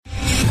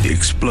The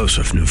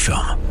explosive new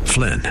film,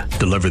 Flynn,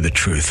 deliver the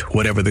truth,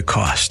 whatever the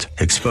cost,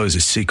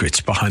 exposes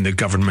secrets behind the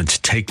government's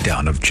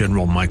takedown of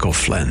General Michael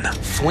Flynn.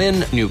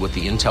 Flynn knew what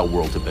the intel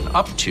world had been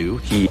up to.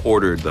 He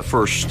ordered the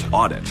first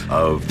audit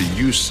of the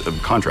use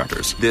of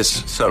contractors.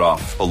 This set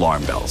off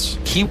alarm bells.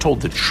 He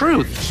told the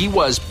truth. He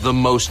was the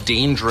most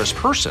dangerous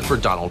person for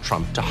Donald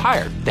Trump to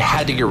hire. They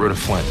had to get rid of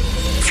Flynn.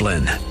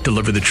 Flynn,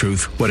 deliver the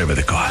truth, whatever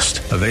the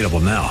cost. Available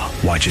now.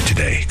 Watch it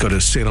today. Go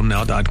to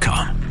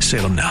salemnow.com.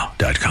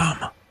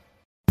 salemnow.com.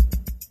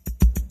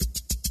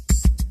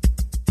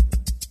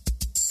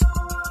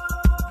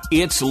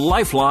 It's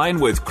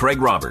Lifeline with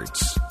Craig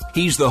Roberts.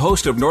 He's the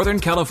host of Northern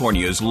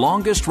California's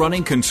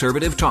longest-running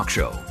conservative talk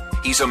show.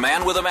 He's a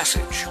man with a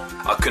message,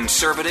 a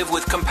conservative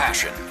with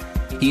compassion.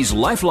 He's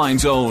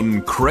Lifeline's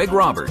own Craig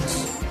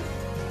Roberts.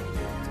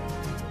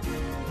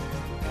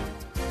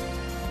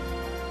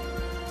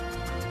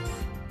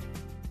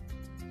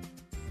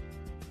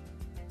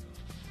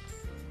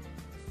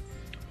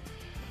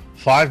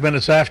 Five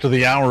minutes after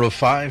the hour of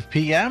 5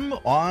 p.m.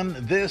 on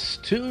this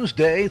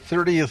Tuesday,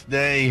 30th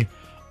day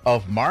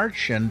of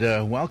March, and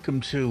welcome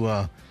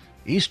to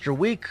Easter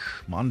week,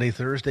 Monday,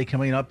 Thursday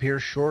coming up here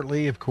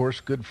shortly. Of course,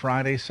 Good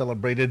Friday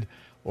celebrated,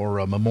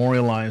 or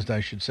memorialized, I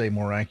should say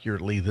more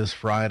accurately, this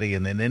Friday,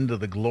 and then into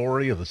the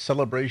glory of the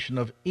celebration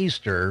of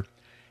Easter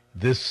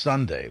this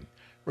Sunday.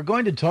 We're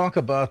going to talk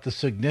about the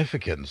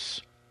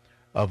significance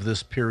of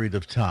this period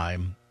of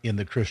time in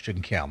the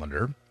Christian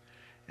calendar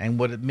and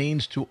what it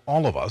means to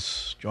all of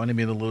us. Joining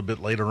me a little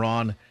bit later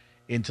on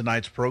in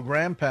tonight's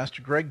program,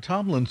 Pastor Greg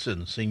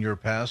Tomlinson, Senior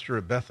Pastor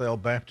at Bethel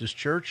Baptist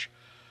Church,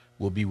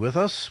 will be with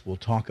us. We'll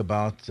talk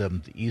about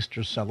the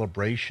Easter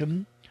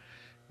celebration.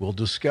 We'll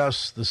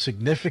discuss the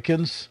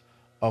significance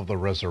of the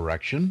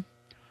resurrection,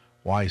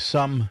 why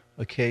some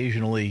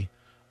occasionally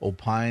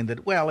opine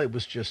that, well, it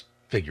was just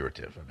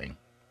figurative. I mean,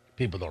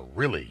 people don't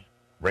really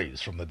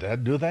raise from the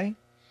dead, do they?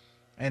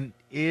 And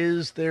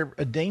is there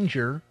a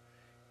danger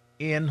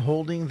in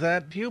holding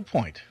that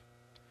viewpoint?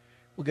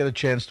 We'll get a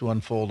chance to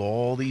unfold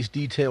all these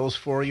details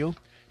for you.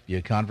 Be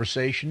a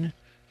conversation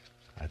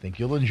I think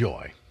you'll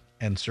enjoy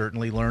and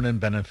certainly learn and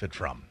benefit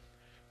from.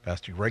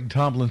 Pastor Greg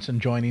Tomlinson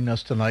joining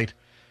us tonight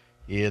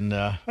in,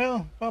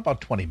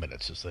 about 20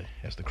 minutes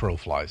as the crow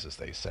flies, as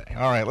they say.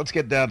 All right, let's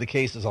get down to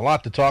cases. A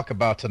lot to talk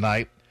about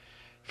tonight.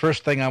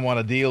 First thing I want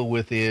to deal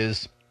with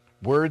is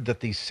word that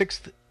the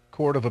Sixth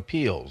Court of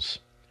Appeals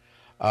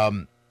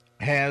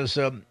has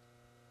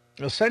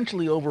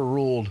essentially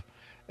overruled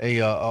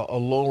a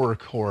lower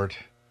court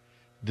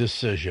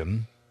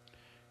decision,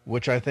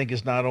 which I think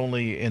is not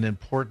only an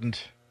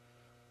important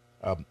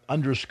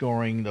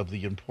underscoring of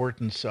the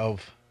importance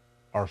of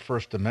our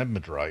First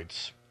Amendment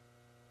rights,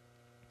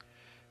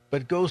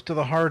 but goes to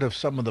the heart of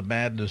some of the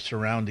madness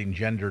surrounding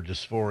gender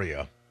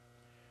dysphoria.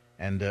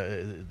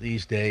 And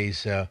these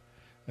days,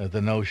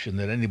 the notion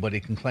that anybody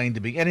can claim to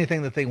be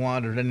anything that they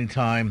want at any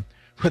time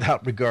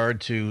without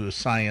regard to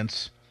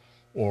science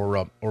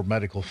or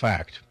medical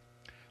fact.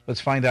 Let's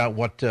find out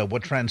what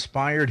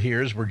transpired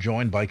here as we're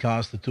joined by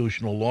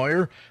constitutional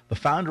lawyer, the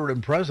founder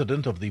and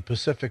president of the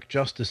Pacific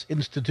Justice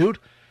Institute,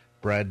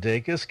 Brad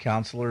Dacus.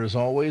 Counselor, as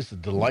always, a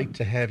delight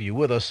to have you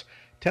with us.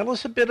 Tell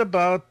us a bit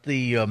about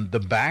the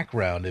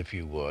background, if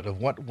you would,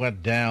 of what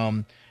went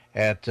down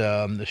at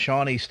the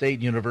Shawnee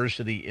State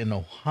University in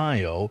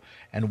Ohio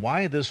and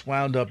why this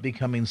wound up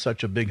becoming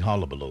such a big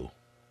hullabaloo.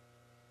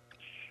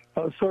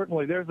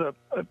 Certainly. There's a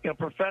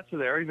professor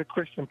there. He's a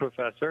Christian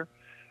professor.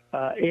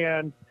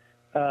 And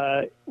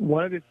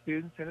one of his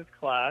students in his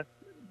class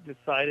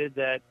decided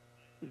that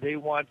they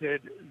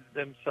wanted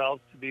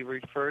themselves to be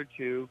referred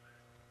to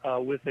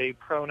with a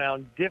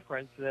pronoun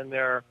different than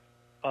their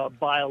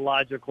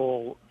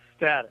biological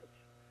status.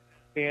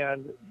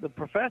 And the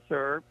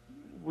professor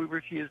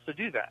refused to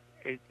do that.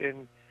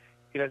 And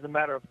as a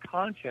matter of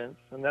conscience,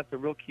 and that's a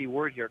real key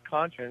word here,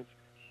 conscience,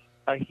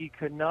 he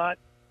could not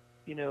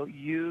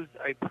use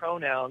a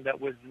pronoun that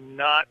was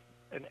not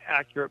an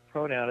accurate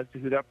pronoun as to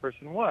who that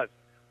person was.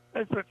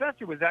 And the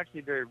professor was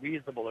actually very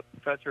reasonable. The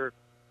professor,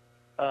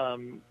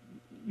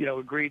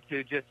 agreed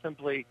to just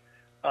simply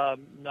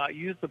not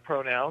use the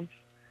pronouns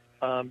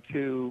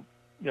to,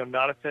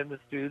 not offend the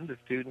student. The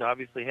student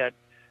obviously had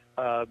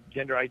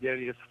gender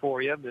identity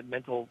dysphoria, the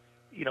mental,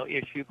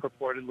 issue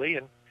purportedly,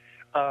 and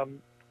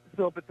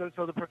so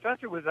the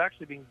professor was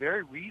actually being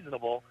very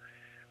reasonable,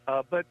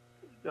 but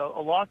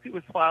a lawsuit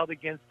was filed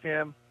against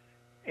him,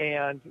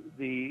 and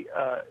the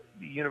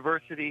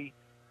university,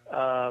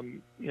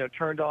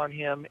 turned on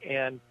him.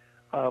 And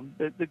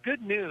the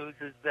good news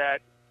is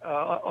that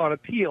on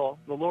appeal,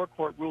 the lower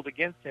court ruled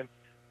against him,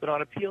 but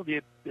on appeal,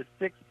 the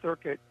Sixth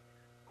Circuit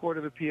Court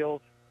of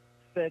Appeals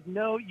said,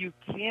 no, you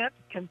can't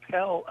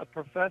compel a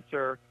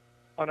professor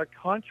on a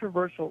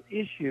controversial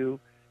issue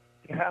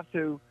to have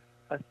to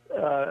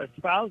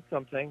espouse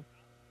something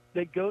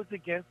that goes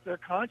against their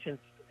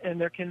conscience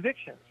and their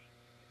convictions.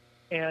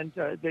 And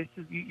they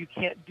said you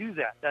can't do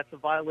that. That's a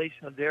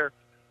violation of their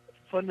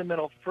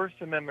fundamental First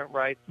Amendment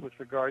rights with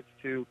regards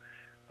to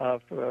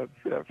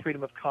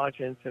freedom of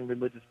conscience and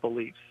religious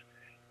beliefs.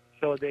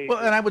 So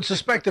and I would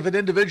suspect if an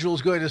individual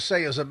is going to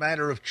say, as a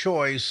matter of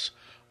choice,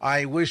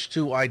 I wish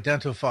to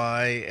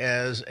identify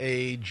as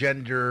a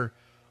gender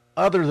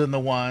other than the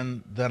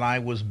one that I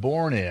was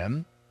born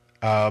in,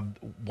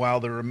 while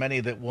there are many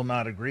that will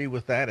not agree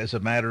with that as a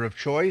matter of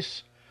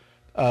choice,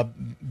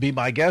 be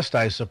my guest,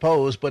 I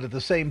suppose. But at the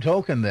same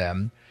token,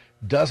 then,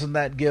 doesn't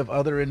that give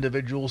other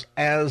individuals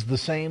as the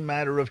same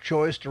matter of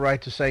choice the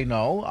right to say,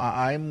 no,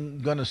 I'm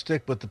going to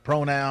stick with the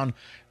pronoun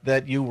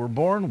that you were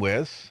born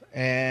with,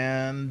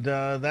 and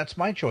that's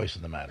my choice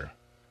in the matter?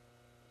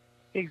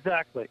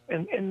 Exactly.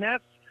 And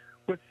that's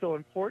what's so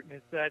important,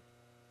 is that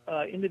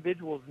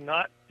individuals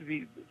not to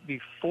be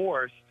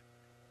forced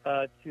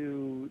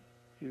to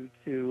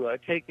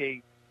take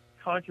a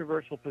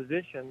controversial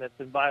position that's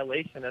in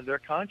violation of their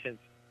conscience.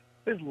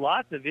 There's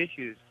lots of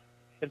issues.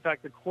 In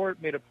fact, the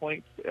court made a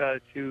point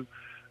to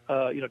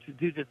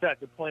do just that,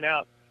 to point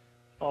out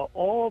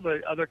all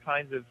the other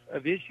kinds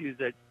of issues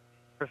that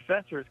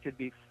professors could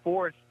be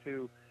forced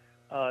to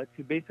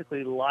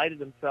basically lie to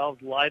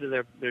themselves, lie to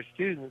their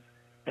students,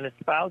 and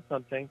espouse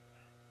something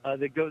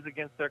that goes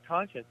against their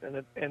conscience.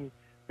 And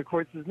the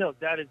court says, no,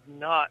 that is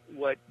not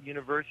what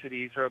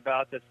universities are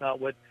about. That's not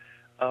what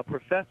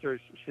professors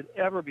should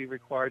ever be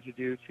required to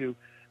do, to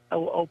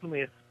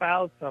openly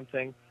espouse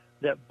something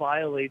that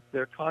violates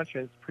their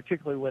conscience,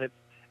 particularly when it's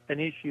an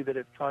issue that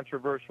is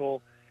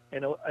controversial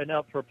and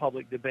up for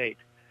public debate,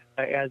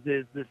 as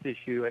is this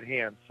issue at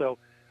hand. So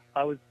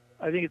I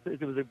think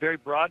it was a very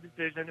broad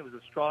decision. It was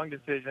a strong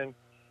decision,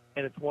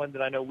 and it's one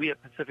that I know we at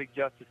Pacific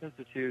Justice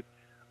Institute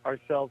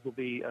ourselves will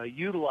be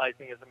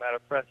utilizing as a matter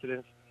of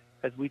precedence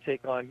as we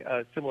take on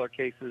similar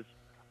cases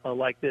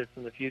like this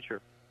in the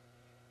future.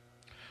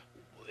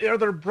 Are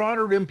there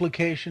broader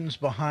implications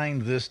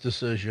behind this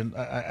decision?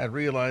 I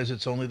realize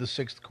it's only the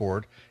Sixth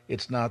Court.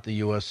 It's not the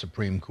U.S.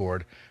 Supreme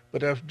Court.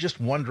 But I'm just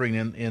wondering,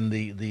 in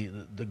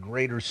the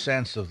greater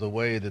sense of the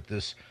way that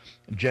this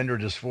gender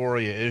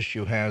dysphoria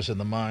issue has in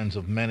the minds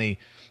of many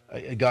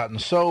gotten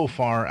so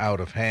far out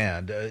of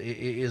hand,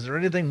 is there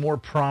anything more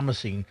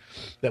promising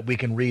that we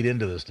can read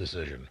into this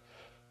decision?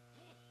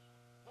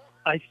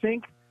 I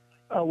think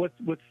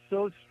what's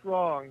so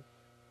strong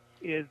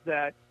is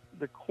that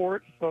the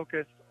court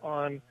focused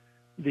on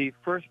the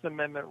First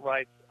Amendment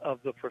rights of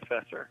the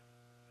professor.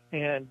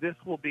 And this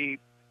will be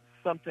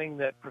something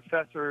that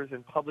professors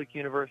in public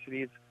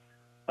universities,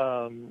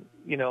 and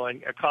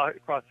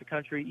across the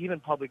country, even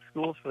public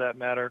schools for that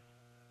matter,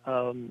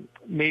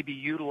 may be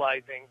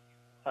utilizing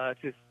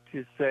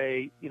to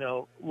say,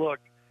 look,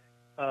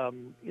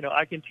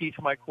 I can teach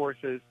my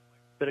courses,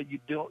 but you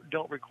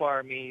don't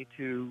require me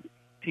to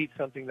teach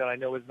something that I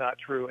know is not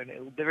true, and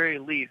at the very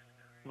least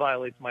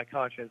violates my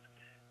conscience.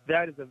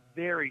 That is a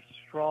very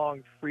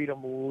strong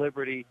freedom,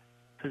 liberty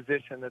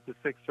position that the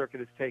Sixth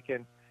Circuit has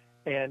taken.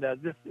 And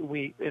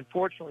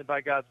unfortunately, by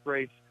God's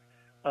grace,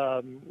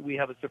 we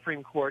have a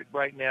Supreme Court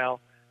right now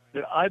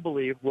that I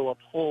believe will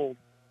uphold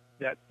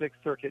that Sixth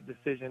Circuit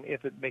decision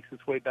if it makes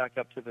its way back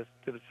up to the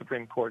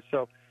Supreme Court.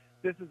 So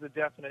this is a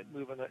definite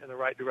move in the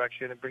right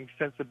direction. It brings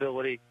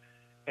sensibility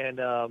and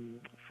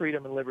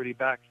freedom and liberty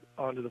back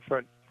onto the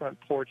front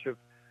porch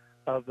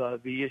of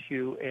the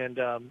issue. And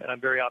I'm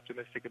very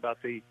optimistic about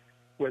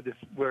where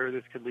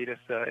this could lead us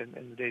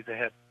in the days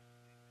ahead.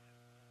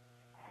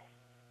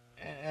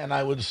 And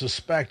I would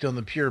suspect, on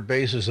the pure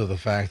basis of the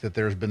fact that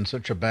there's been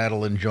such a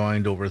battle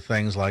enjoined over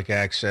things like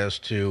access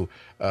to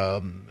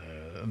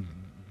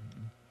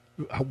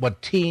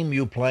what team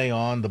you play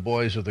on, the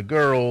boys or the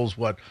girls,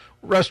 what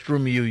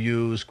restroom you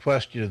use,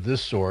 question of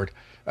this sort,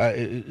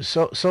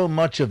 so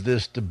much of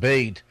this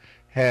debate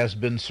has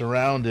been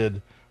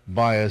surrounded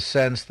by a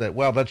sense that,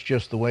 well, that's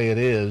just the way it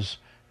is,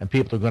 and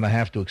people are going to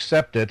have to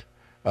accept it.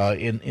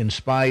 In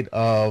spite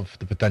of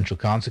the potential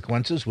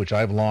consequences, which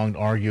I've long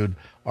argued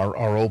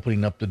are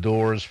opening up the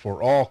doors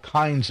for all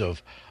kinds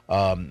of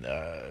not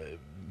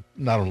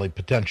only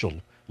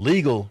potential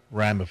legal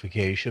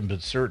ramification,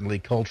 but certainly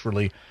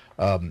culturally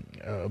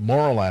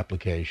moral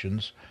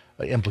implications,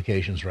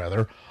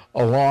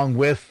 along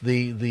with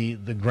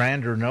the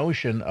grander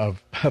notion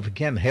of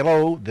again,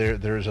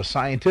 there's a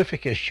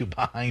scientific issue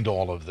behind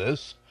all of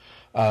this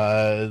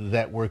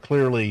that we're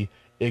clearly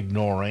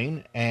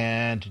ignoring,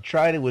 and to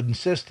try to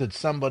insist that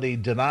somebody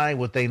deny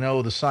what they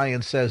know the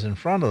science says in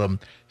front of them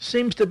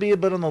seems to be a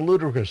bit on the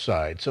ludicrous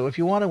side. So if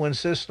you want to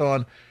insist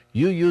on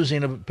you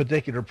using a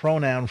particular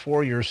pronoun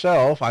for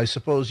yourself, I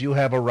suppose you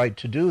have a right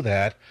to do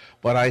that,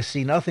 but I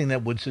see nothing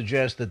that would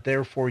suggest that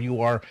therefore you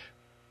are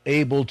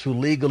able to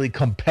legally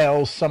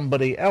compel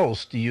somebody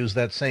else to use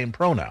that same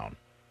pronoun.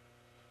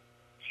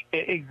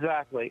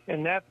 Exactly,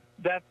 and that's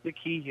the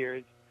key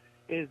here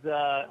is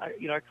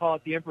I call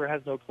it the emperor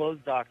has no clothes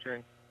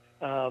doctrine.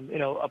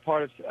 A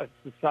part of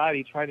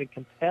society trying to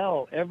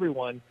compel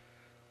everyone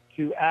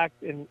to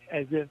act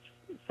as if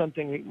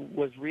something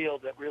was real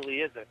that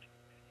really isn't.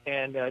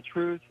 And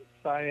truth,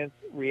 science,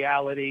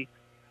 reality,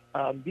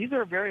 these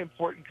are very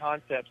important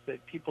concepts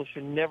that people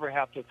should never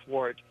have to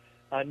thwart,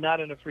 not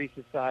in a free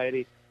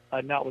society,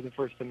 not with the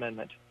First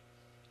Amendment.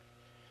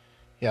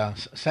 Yeah,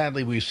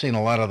 sadly, we've seen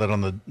a lot of that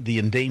on the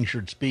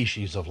endangered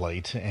species of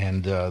late,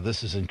 and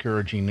this is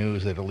encouraging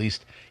news that at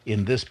least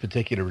in this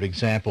particular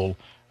example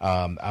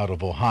out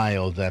of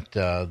Ohio, that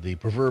the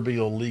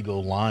proverbial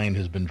legal line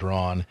has been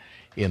drawn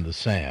in the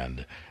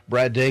sand.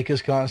 Brad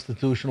Dacus,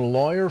 constitutional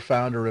lawyer,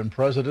 founder and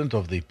president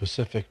of the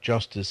Pacific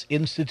Justice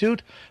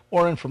Institute.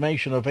 More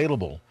information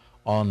available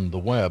on the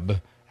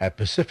web at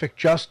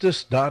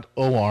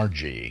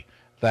pacificjustice.org.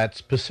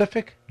 That's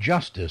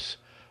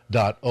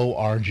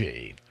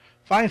pacificjustice.org.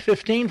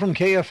 5:15 from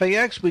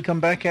KFAX. We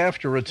come back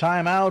after a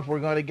timeout. We're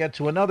going to get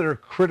to another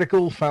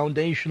critical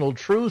foundational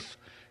truth.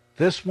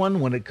 This one,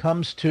 when it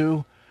comes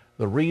to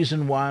the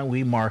reason why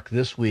we mark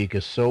this week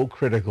as so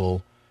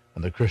critical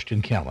on the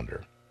Christian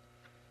calendar.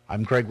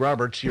 I'm Craig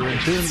Roberts. You're in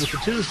tune with the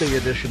Tuesday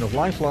edition of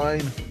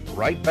Lifeline.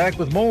 Right back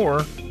with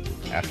more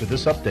after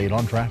this update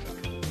on traffic.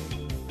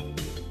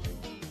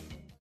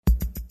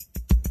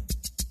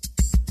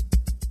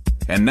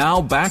 And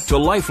now back to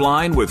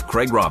Lifeline with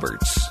Craig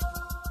Roberts.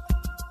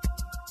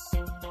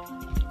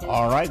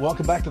 All right,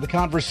 welcome back to the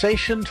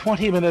conversation.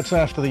 20 minutes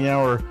after the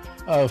hour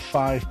of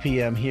 5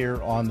 p.m.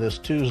 here on this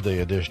Tuesday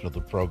edition of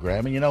the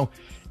program. And, you know,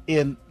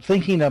 in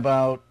thinking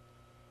about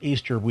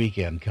Easter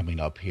weekend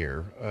coming up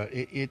here,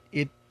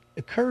 it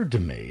occurred to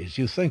me, as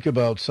you think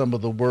about some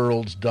of the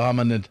world's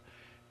dominant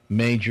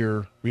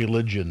major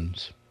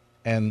religions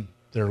and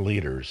their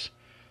leaders,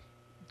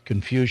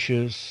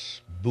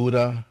 Confucius,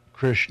 Buddha,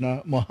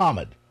 Krishna,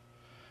 Muhammad.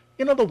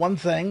 You know the one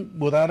thing,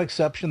 without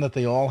exception, that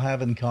they all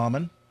have in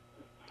common?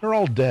 They're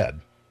all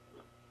dead.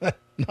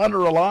 None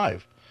are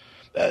alive.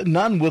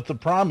 None with the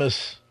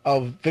promise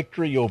of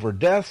victory over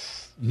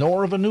death,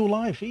 nor of a new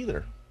life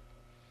either.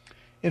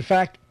 In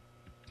fact,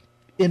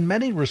 in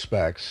many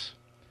respects,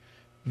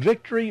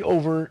 victory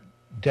over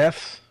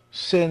death,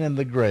 sin, and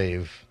the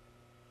grave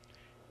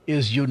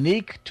is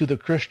unique to the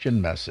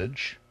Christian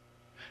message,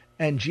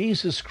 and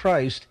Jesus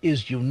Christ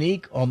is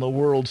unique on the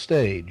world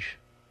stage,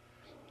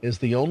 is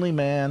the only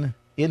man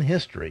in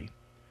history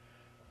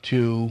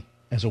to,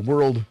 as a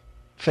world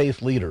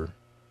faith leader,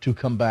 to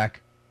come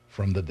back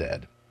from the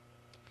dead.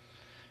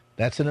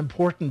 That's an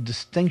important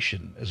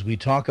distinction as we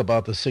talk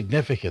about the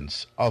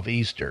significance of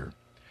Easter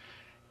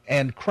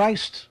and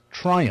Christ's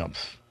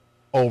triumph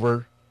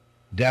over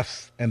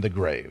death and the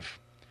grave.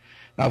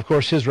 Now, of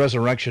course, his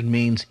resurrection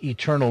means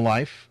eternal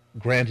life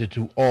granted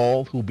to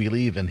all who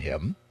believe in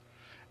him,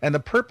 and the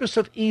purpose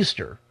of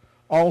Easter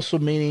also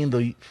meaning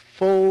the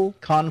full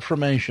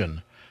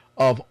confirmation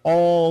of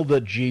all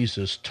that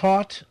Jesus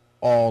taught,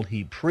 all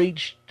he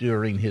preached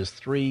during his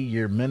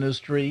 3-year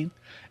ministry,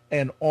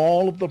 and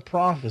all of the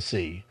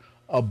prophecy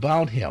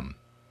about him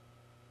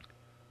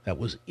that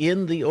was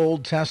in the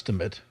Old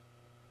Testament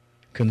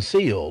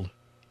concealed,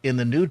 in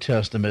the New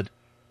Testament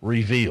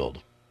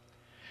revealed.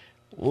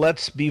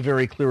 Let's be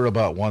very clear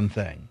about one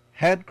thing.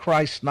 Had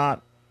Christ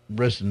not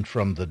risen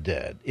from the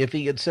dead, if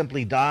he had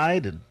simply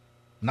died and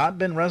not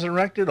been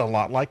resurrected, a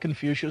lot like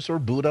Confucius or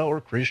Buddha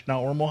or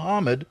Krishna or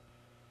Muhammad,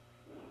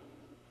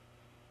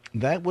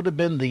 that would have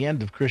been the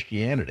end of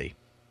Christianity.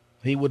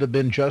 He would have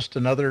been just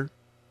another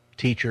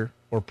teacher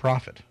or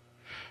prophet.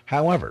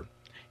 However,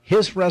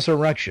 his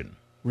resurrection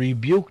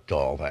rebuked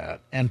all that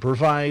and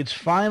provides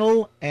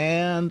final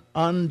and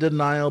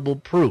undeniable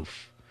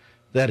proof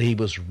that he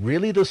was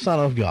really the Son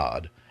of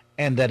God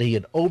and that he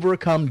had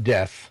overcome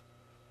death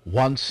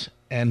once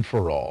and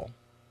for all.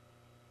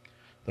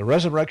 The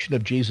resurrection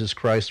of Jesus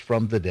Christ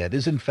from the dead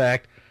is, in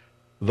fact,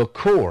 the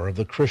core of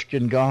the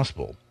Christian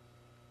gospel.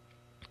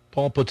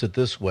 Paul puts it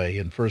this way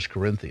in 1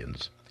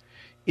 Corinthians,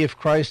 "If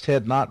Christ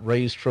had not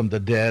raised from the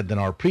dead, then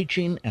our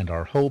preaching and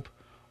our hope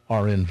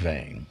are in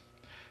vain."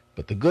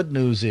 But the good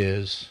news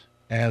is,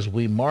 as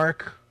we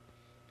mark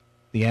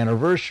the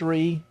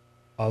anniversary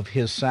of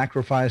his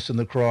sacrifice on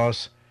the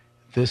cross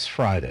this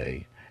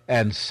Friday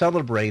and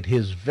celebrate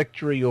his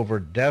victory over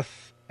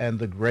death and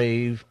the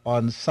grave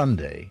on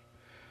Sunday,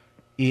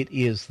 it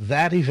is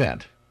that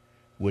event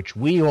which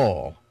we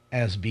all,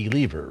 as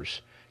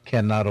believers,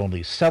 can not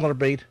only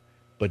celebrate,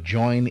 but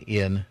join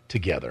in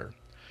together.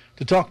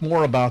 To talk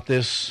more about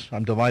this,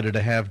 I'm delighted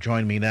to have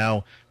join me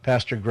now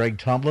Pastor Greg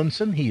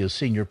Tomlinson. He is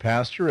senior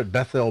pastor at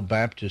Bethel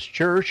Baptist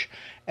Church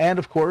and,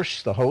 of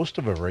course, the host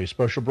of a very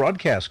special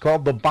broadcast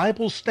called The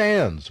Bible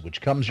Stands,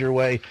 which comes your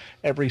way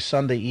every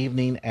Sunday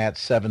evening at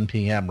 7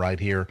 p.m. right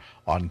here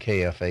on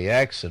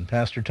KFAX. And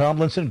Pastor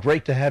Tomlinson,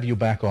 great to have you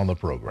back on the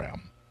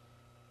program.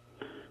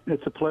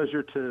 It's a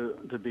pleasure to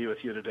be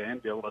with you today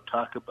and be able to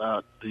talk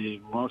about the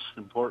most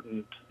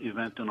important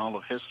event in all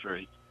of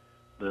history,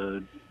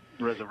 the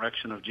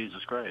resurrection of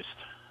Jesus Christ.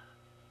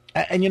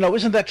 And, you know,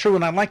 isn't that true?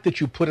 And I like that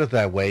you put it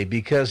that way,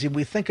 because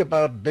we think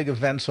about big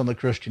events on the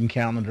Christian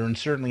calendar, and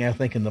certainly I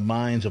think in the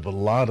minds of a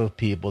lot of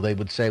people, they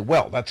would say,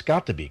 well, that's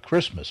got to be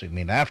Christmas. I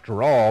mean,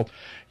 after all,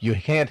 you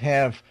can't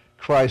have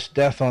Christ's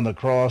death on the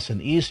cross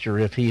and Easter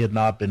if he had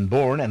not been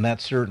born, and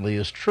that certainly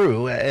is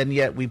true. And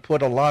yet we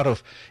put a lot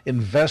of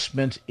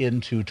investment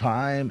into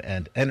time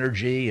and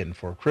energy, and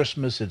for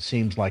Christmas it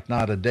seems like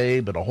not a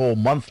day, but a whole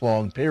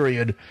month-long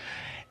period.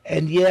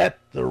 And yet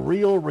the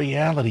real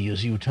reality,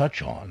 as you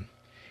touch on,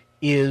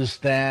 is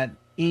that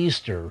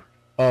Easter,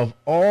 of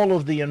all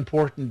of the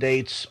important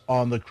dates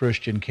on the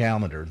Christian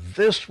calendar,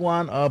 this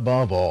one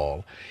above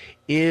all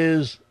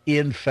is,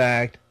 in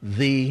fact,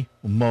 the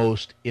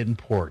most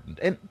important.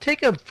 And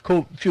take a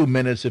few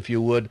minutes, if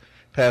you would,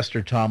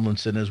 Pastor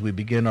Tomlinson, as we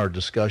begin our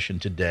discussion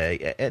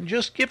today, and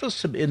just give us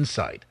some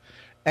insight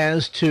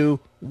as to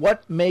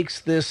what makes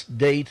this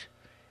date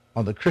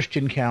on the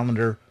Christian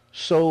calendar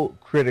so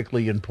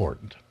critically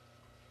important.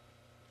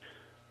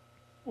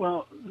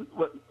 Well,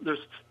 there's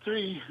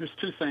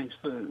two things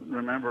to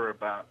remember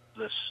about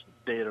this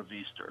date of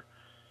Easter,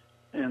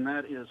 and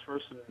that is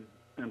first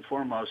and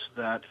foremost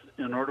that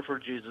in order for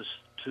Jesus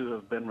to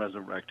have been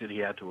resurrected, he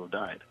had to have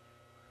died,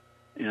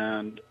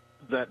 and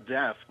that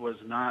death was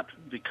not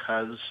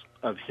because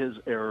of his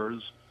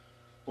errors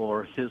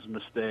or his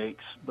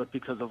mistakes, but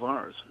because of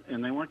ours.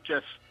 And they weren't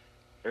just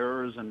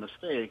errors and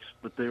mistakes,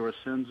 but they were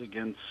sins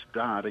against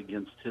God,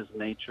 against his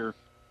nature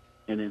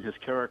and in his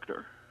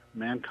character.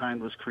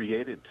 Mankind was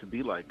created to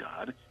be like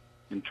God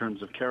in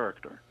terms of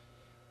character,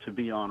 to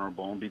be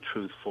honorable and be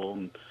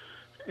truthful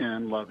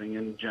and loving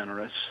and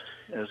generous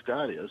as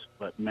God is.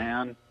 But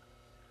man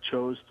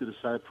chose to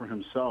decide for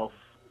himself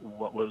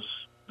what was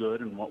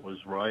good and what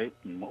was right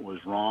and what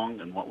was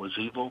wrong and what was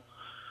evil.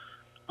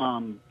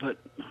 But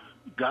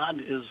God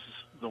is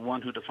the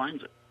one who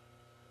defines it.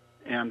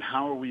 And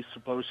how are we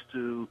supposed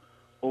to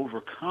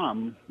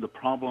overcome the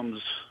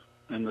problems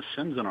and the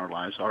sins in our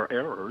lives, our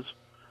errors,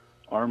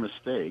 our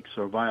mistakes,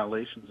 our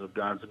violations of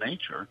God's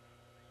nature,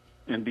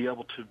 and be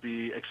able to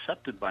be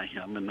accepted by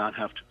him and not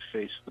have to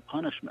face the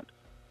punishment?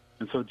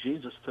 And so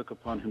Jesus took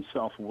upon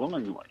himself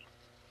willingly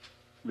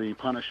the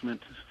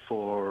punishment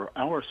for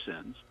our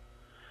sins,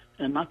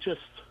 and not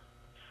just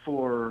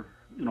for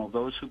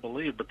those who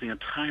believe, but the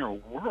entire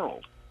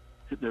world.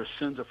 Their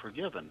sins are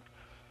forgiven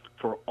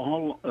for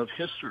all of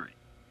history.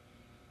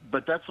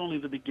 But that's only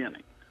the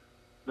beginning.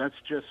 That's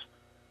just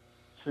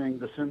saying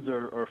the sins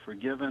are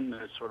forgiven.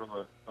 It's sort of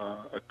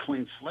a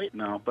clean slate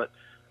now. But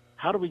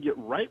how do we get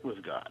right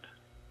with God?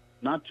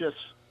 Not just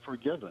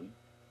forgiven,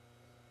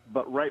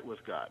 but right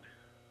with God.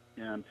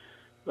 And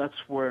that's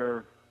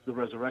where the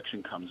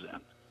resurrection comes in.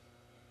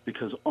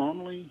 Because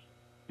only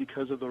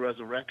because of the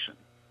resurrection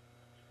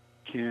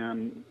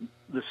can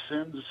the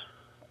sins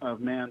of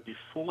man be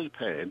fully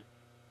paid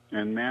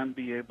and man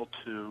be able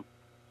to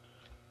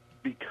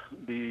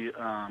be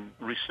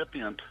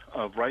recipient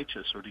of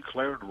righteous or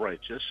declared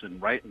righteous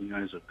and right in the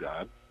eyes of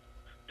God,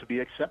 to be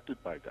accepted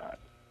by God,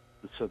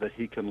 so that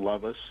he can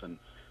love us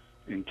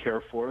and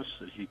care for us,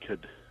 that he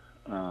could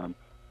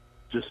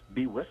just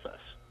be with us.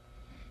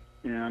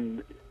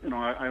 And,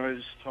 I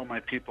always tell my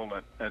people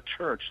at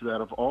church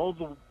that of all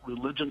the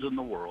religions in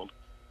the world,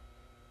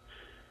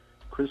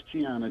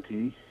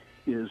 Christianity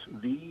is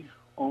the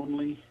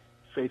only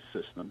faith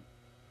system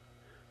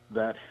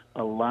that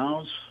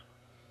allows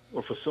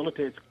or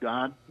facilitates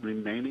God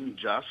remaining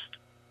just,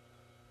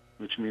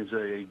 which means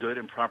a good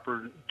and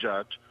proper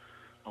judge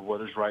of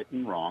what is right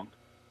and wrong,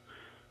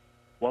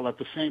 while at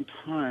the same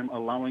time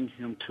allowing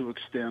him to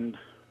extend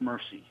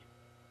mercy,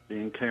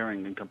 being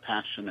caring and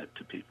compassionate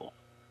to people.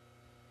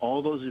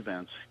 All those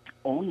events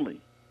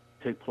only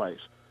take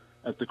place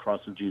at the cross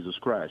of Jesus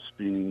Christ,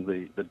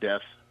 meaning the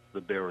death, the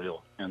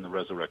burial, and the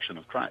resurrection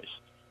of Christ.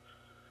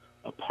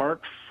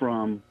 Apart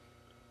from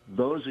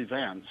those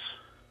events,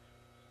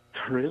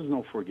 there is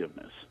no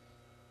forgiveness.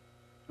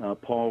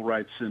 Paul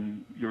writes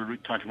you're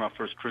talking about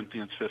 1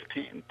 Corinthians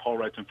 15. Paul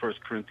writes in 1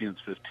 Corinthians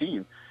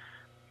 15,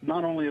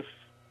 not only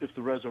if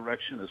the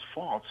resurrection is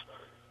false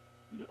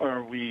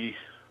are we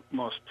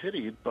most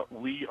pitied, but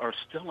we are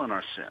still in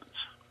our sins.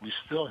 We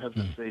still have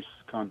to face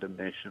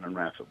condemnation and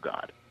wrath of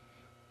God.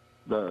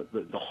 The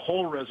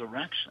whole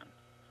resurrection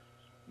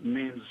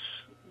means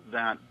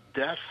that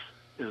death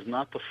is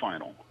not the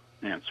final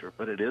answer,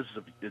 but it's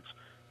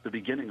the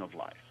beginning of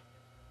life.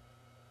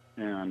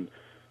 And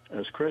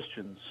as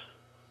Christians,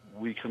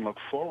 we can look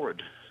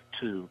forward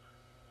to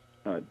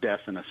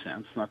death in a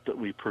sense, not that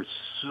we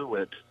pursue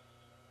it,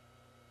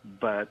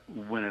 but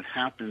when it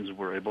happens,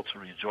 we're able to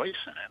rejoice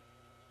in it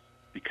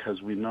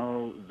because we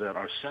know that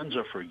our sins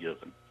are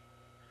forgiven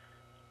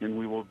and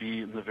we will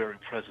be in the very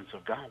presence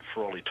of God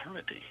for all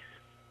eternity.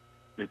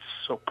 It's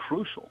so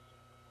crucial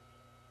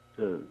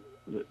to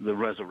the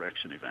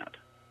resurrection event.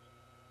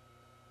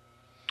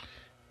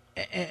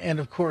 And,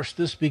 of course,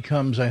 this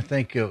becomes, I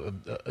think,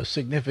 a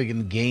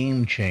significant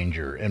game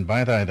changer. And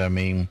by that, I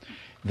mean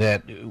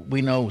that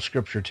we know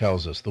Scripture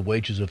tells us the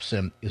wages of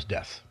sin is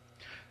death.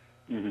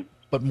 Mm-hmm.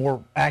 But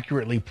more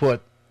accurately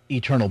put,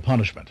 eternal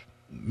punishment.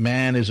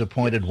 Man is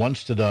appointed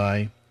once to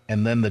die,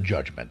 and then the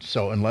judgment.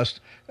 So unless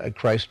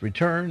Christ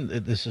return,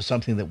 this is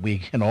something that we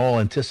can all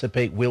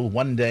anticipate will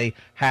one day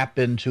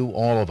happen to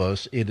all of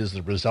us. It is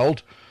the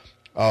result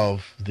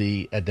of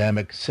the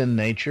Adamic sin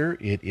nature.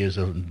 It is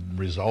a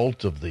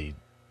result of the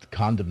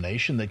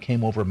condemnation that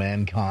came over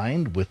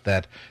mankind with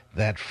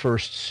that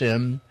first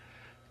sin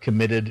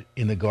committed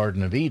in the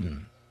Garden of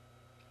Eden.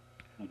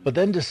 But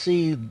then to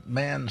see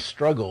man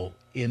struggle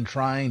in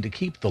trying to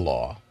keep the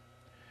law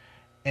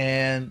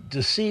and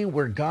to see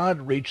where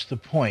God reached the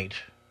point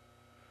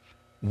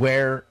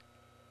where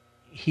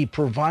he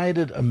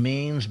provided a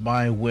means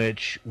by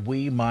which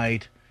we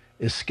might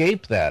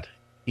escape that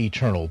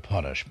eternal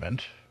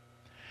punishment.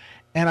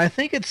 And I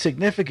think it's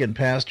significant,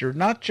 Pastor,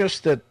 not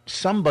just that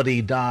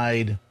somebody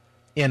died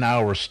in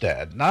our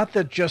stead, not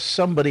that just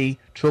somebody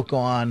took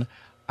on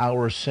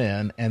our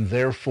sin and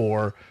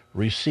therefore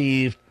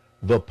received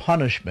the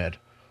punishment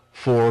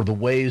for the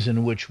ways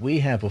in which we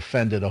have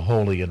offended a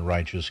holy and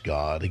righteous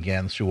God,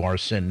 again, through our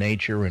sin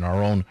nature and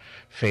our own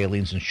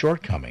failings and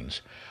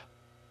shortcomings,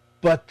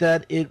 but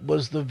that it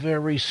was the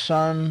very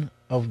Son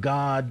of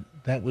God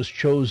that was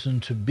chosen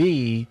to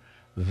be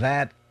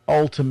that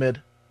ultimate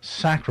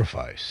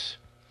sacrifice.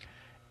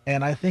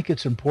 And I think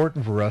it's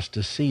important for us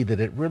to see that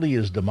it really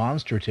is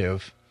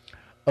demonstrative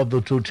of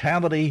the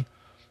totality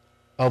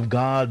of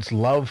God's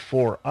love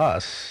for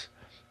us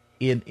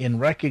in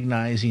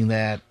recognizing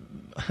that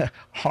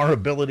our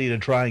ability to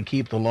try and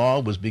keep the law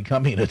was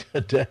becoming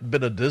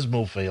a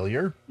dismal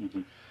failure.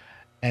 Mm-hmm.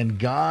 And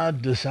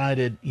God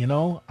decided,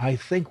 I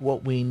think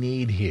what we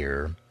need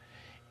here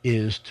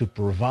is to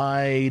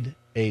provide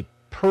a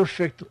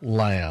perfect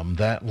lamb,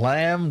 that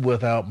lamb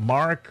without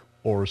mark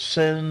or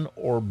sin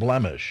or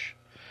blemish,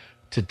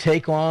 to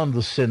take on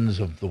the sins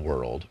of the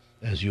world,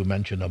 as you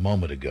mentioned a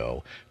moment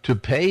ago, to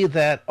pay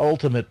that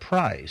ultimate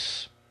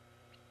price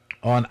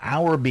on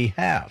our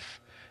behalf,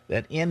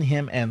 that in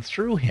him and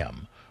through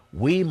him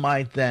we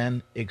might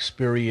then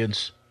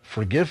experience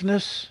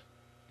forgiveness,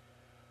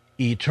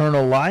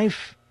 eternal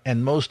life,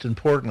 and most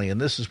importantly, and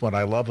this is what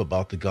I love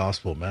about the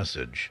gospel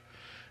message,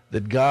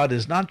 that God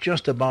is not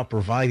just about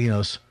providing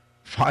us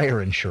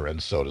fire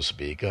insurance, so to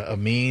speak, a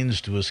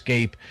means to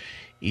escape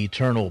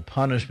eternal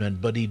punishment,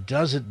 but he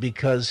does it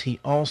because he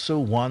also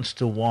wants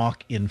to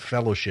walk in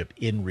fellowship,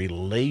 in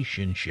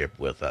relationship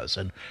with us.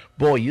 And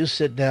boy, you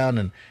sit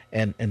down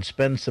and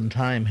spend some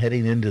time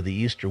heading into the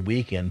Easter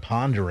weekend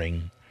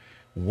pondering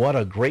what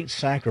a great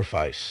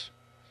sacrifice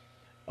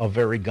of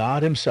very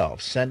God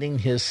himself sending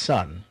his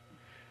Son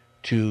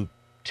to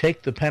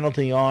take the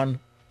penalty on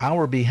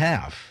our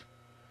behalf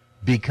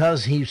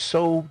because he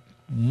so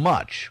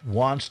much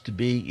wants to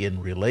be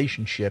in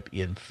relationship,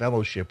 in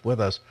fellowship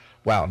with us.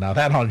 Wow, now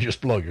that ought to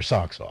just blow your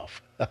socks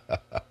off.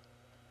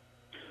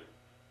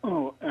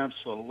 Oh,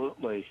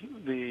 absolutely.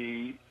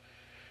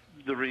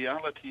 The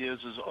reality is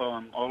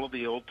all of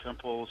the old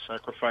temple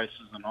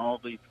sacrifices and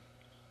all the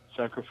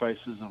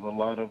sacrifices of a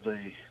lot of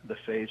the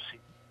faith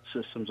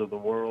systems of the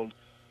world,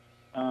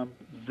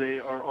 they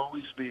are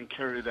always being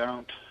carried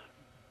out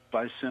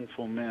by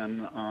sinful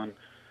men on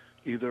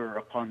either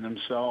upon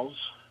themselves,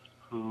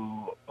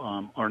 who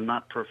are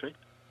not perfect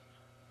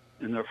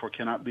and therefore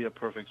cannot be a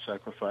perfect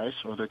sacrifice,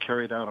 or they're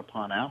carried out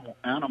upon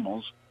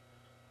animals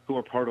who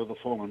are part of the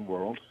fallen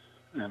world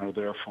and are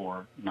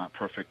therefore not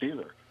perfect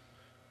either.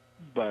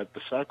 But the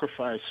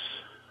sacrifice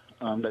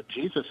that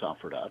Jesus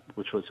offered up,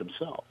 which was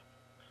himself,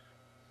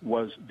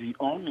 was the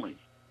only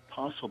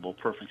possible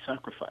perfect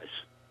sacrifice.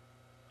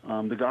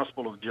 The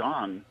Gospel of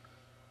John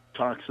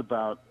talks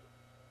about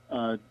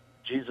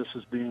Jesus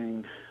as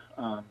being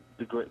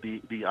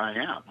the I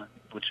Am,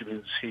 which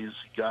means he's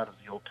God of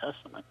the Old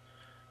Testament.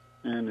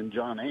 And in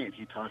John 8,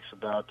 he talks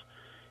about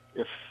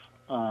if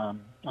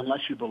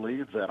unless you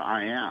believe that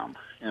I am,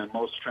 and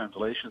most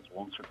translations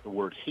will insert the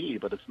word he,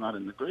 but it's not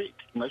in the Greek.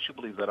 Unless you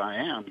believe that I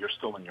am, you're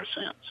still in your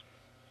sins.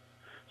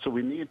 So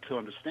we need to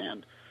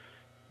understand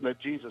that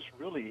Jesus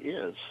really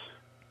is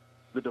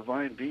the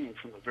divine being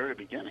from the very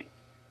beginning.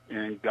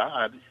 And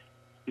God,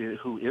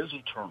 who is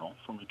eternal,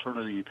 from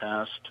eternity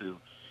past to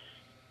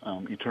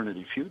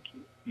eternity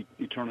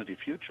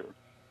future,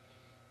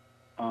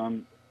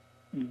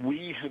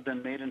 we have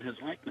been made in his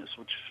likeness,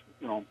 which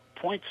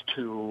points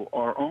to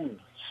our own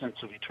sense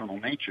of eternal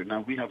nature.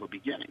 Now, we have a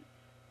beginning,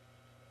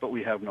 but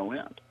we have no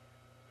end.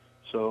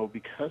 So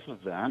because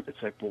of that,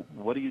 it's like, well,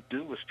 what do you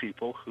do with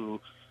people who,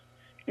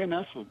 in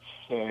essence,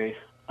 say,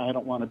 I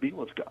don't want to be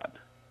with God.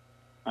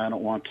 I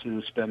don't want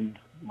to spend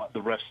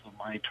the rest of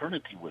my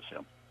eternity with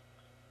him.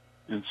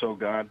 And so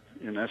God,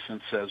 in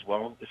essence, says,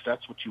 well, if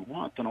that's what you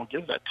want, then I'll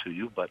give that to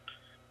you. But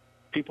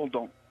people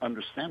don't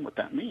understand what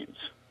that means.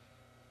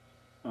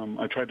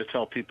 I tried to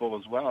tell people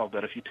as well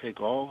that if you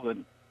take all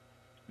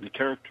the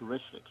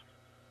characteristics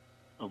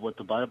of what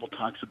the Bible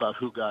talks about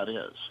who God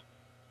is,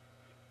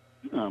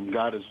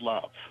 God is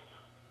love,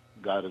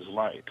 God is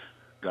light,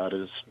 God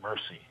is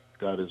mercy,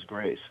 God is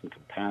grace and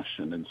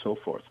compassion and so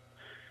forth.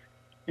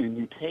 And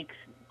you take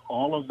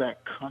all of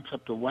that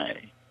concept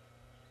away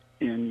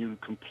and you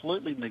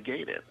completely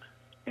negate it,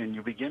 and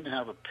you begin to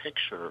have a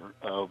picture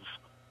of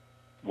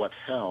what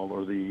hell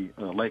or the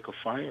lake of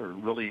fire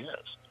really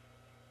is.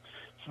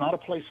 It's not a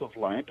place of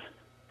light,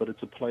 but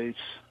it's a place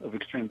of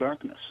extreme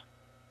darkness.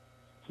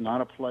 It's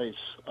not a place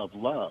of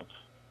love,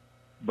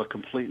 but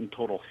complete and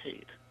total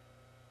hate.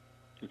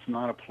 It's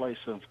not a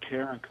place of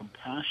care and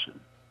compassion,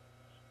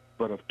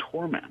 but of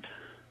torment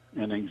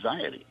and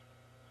anxiety.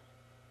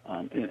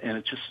 And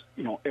it's just,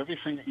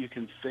 everything that you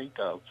can think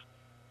of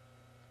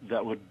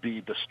that would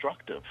be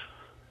destructive,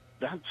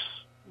 that's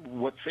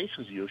what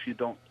faces you if you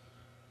don't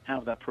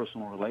have that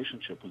personal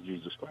relationship with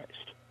Jesus Christ.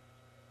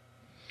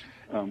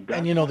 And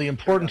the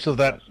importance of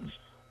that,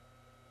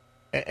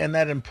 and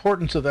that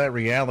importance of that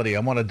reality, I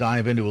want to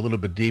dive into a little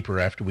bit deeper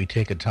after we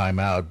take a time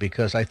out,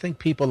 because I think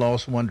people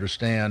also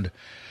understand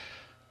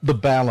the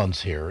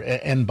balance here.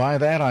 And by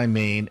that I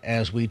mean,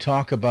 as we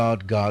talk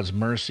about God's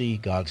mercy,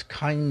 God's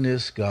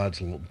kindness,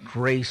 God's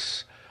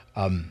grace,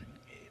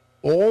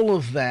 all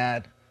of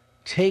that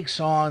takes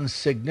on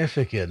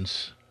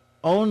significance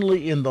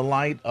only in the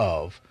light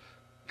of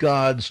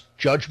God's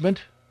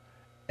judgment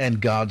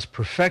and God's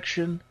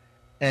perfection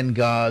and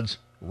God's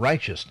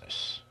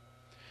righteousness.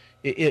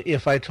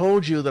 If I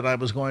told you that I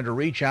was going to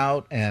reach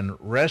out and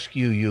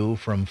rescue you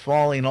from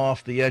falling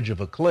off the edge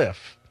of a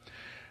cliff,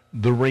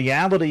 the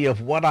reality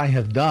of what I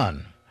have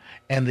done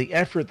and the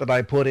effort that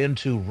I put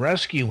into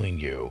rescuing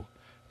you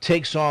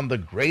takes on the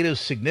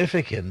greatest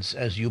significance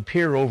as you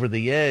peer over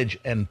the edge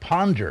and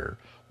ponder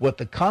what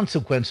the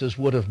consequences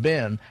would have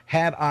been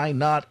had I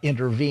not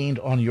intervened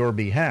on your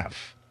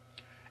behalf.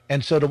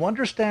 And so to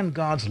understand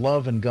God's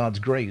love and God's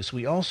grace,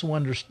 we also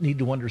need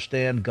to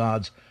understand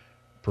God's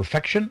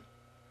perfection,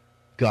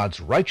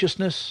 God's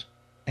righteousness,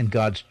 and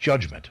God's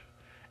judgment.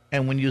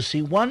 And when you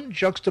see one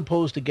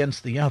juxtaposed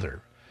against the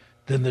other,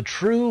 then the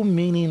true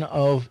meaning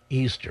of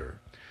Easter,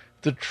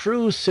 the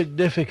true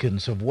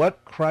significance of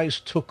what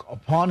Christ took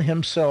upon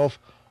himself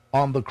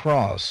on the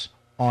cross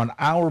on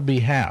our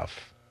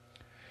behalf,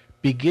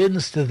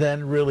 begins to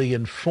then really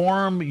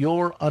inform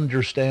your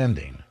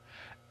understanding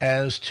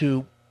as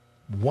to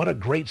what a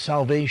great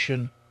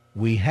salvation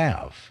we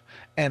have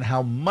and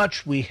how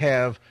much we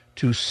have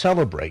to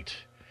celebrate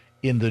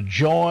in the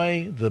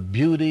joy, the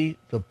beauty,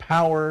 the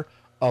power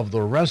of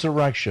the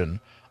resurrection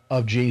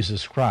of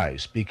Jesus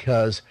Christ,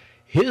 because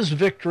his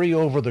victory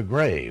over the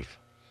grave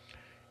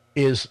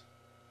is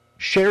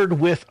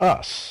shared with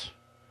us,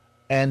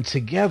 and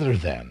together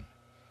then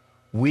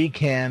we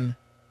can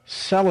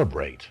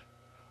celebrate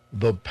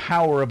the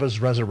power of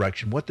his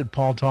resurrection. What did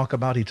Paul talk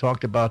about? He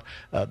talked about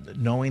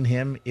knowing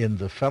him in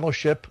the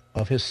fellowship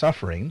of his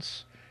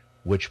sufferings,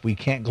 which we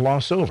can't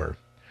gloss over,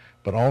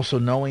 but also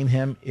knowing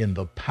him in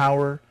the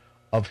power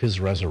of his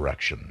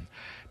resurrection.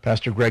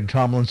 Pastor Greg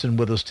Tomlinson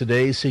with us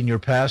today, Senior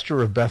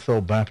Pastor of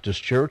Bethel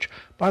Baptist Church.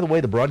 By the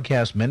way, the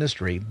broadcast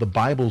ministry, The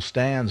Bible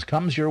Stands,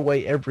 comes your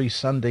way every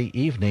Sunday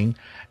evening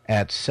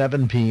at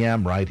 7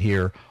 p.m. right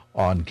here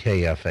on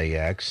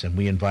KFAX, and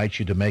we invite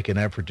you to make an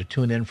effort to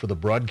tune in for the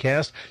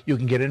broadcast. You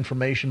can get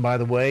information, by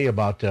the way,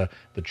 about the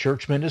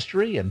church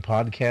ministry and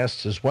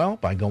podcasts as well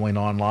by going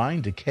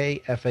online to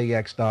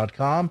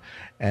KFAX.com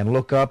and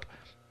look up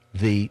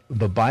the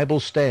Bible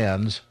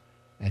Stands,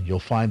 and you'll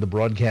find the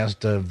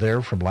broadcast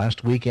there from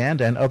last weekend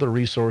and other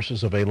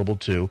resources available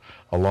too,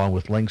 along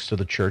with links to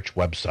the church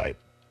website.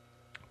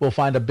 We'll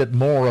find a bit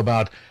more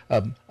about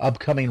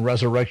upcoming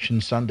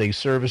Resurrection Sunday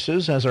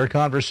services as our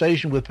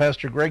conversation with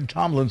Pastor Greg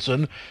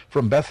Tomlinson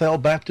from Bethel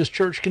Baptist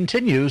Church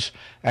continues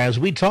as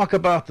we talk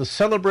about the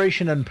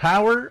celebration and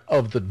power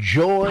of the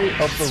joy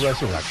of the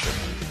resurrection.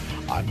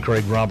 I'm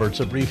Craig Roberts.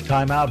 A brief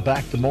time out,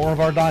 back to more of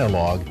our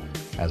dialogue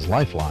as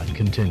Lifeline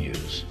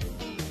continues.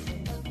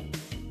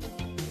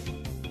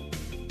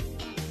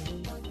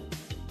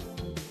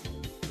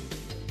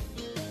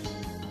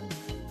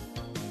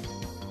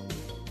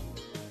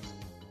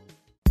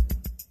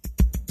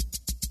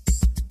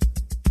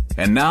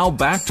 And now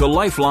back to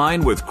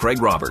Lifeline with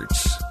Craig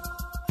Roberts.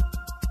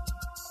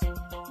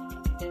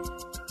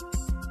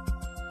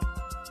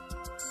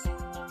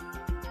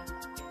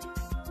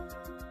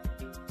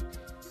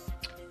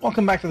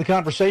 Welcome back to the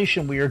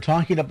conversation. We are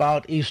talking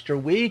about Easter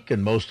week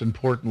and, most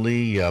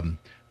importantly,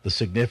 the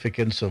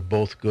significance of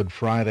both Good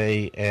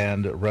Friday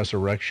and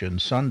Resurrection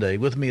Sunday.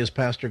 With me is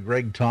Pastor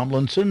Greg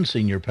Tomlinson,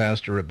 Senior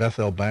Pastor at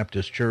Bethel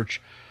Baptist Church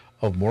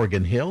of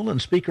Morgan Hill, and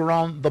speaker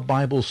on The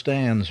Bible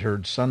Stands,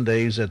 heard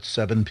Sundays at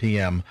 7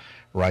 p.m.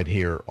 right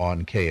here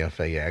on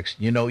KFAX.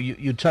 You know,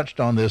 you touched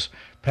on this,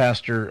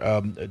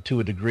 Pastor, to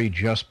a degree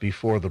just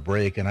before the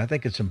break, and I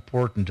think it's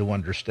important to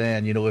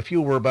understand, you know, if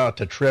you were about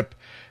to trip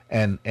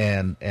and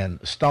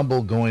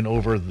stumble going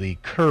over the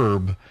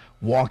curb,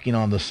 walking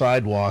on the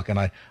sidewalk, and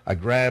I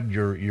grabbed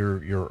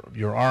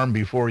your arm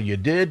before you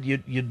did,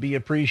 you'd be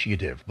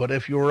appreciative. But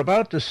if you were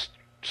about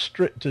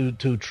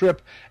to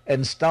trip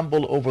and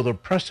stumble over the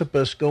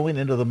precipice going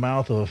into the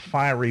mouth of a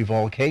fiery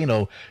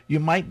volcano, you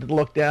might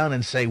look down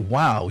and say,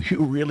 wow,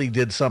 you really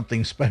did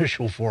something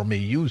special for me.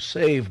 You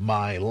saved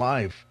my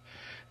life.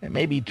 And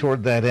maybe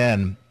toward that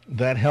end,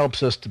 that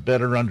helps us to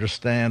better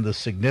understand the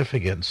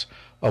significance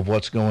of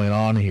what's going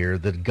on here,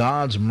 that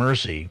God's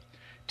mercy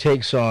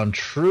takes on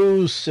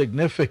true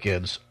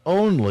significance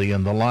only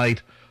in the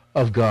light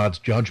of God's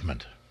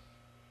judgment.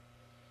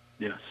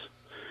 Yes.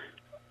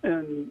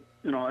 And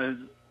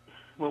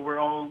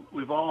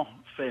we've all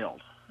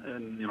failed,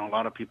 and a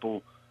lot of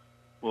people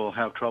will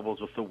have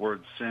troubles with the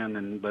word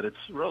sin, but it's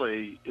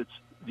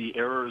the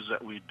errors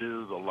that we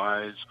do, the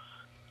lies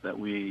that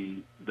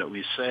we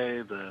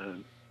say, the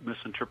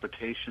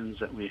misinterpretations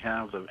that we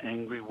have, the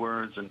angry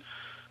words, and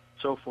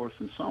so forth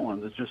and so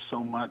on. There's just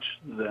so much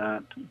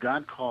that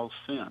God calls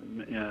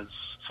sin as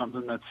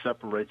something that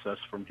separates us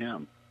from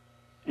him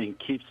and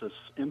keeps us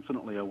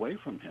infinitely away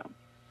from him.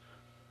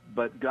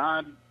 But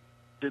God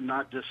does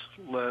not just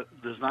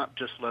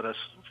let us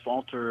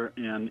falter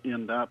and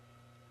end up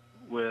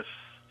with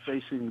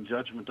facing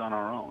judgment on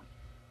our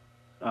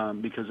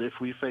own. Because if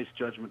we face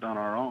judgment on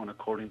our own,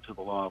 according to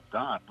the law of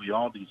God, we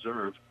all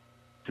deserve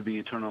to be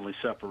eternally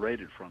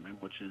separated from him,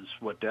 which is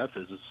what death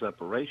is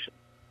separation.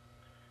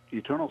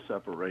 Eternal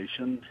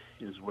separation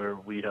is where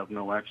we have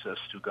no access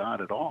to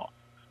God at all.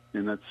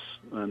 And that's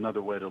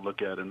another way to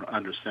look at and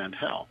understand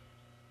hell.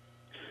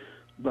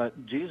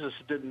 But Jesus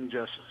doesn't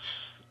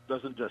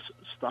just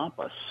stop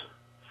us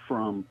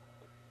from,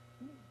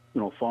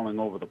 falling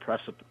over the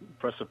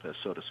precipice,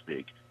 so to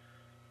speak,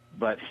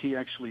 but he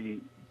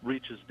actually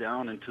reaches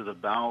down into the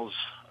bowels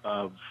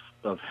of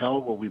hell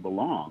where we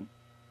belong,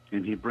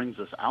 and he brings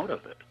us out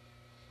of it.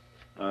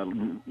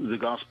 The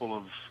Gospel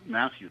of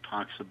Matthew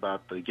talks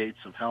about the gates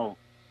of hell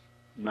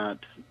not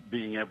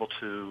being able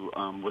to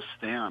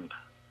withstand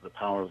the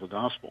power of the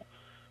gospel.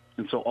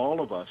 And so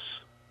all of us,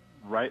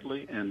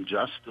 rightly and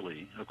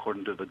justly,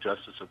 according to the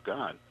justice of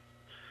God,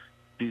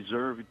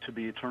 deserve to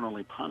be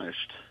eternally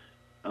punished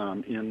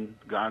in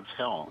God's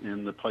hell,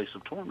 in the place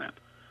of torment,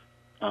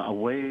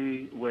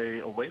 way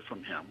away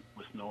from him,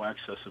 with no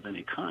access of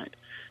any kind.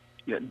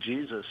 Yet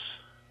Jesus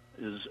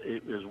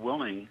is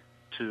willing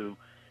to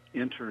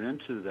enter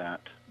into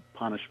that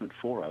punishment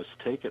for us,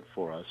 take it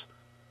for us,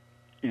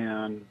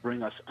 and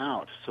bring us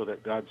out so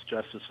that God's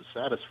justice is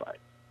satisfied.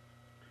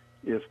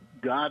 If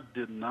God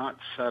did not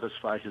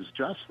satisfy his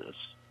justice,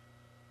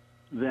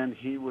 then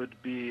he would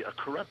be a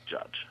corrupt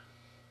judge.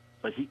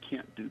 But he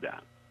can't do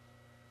that.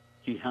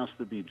 He has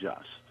to be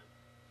just.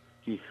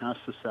 He has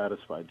to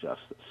satisfy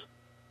justice.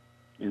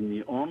 And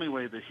the only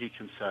way that he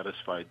can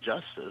satisfy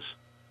justice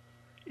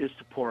is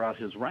to pour out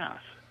his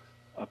wrath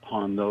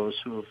upon those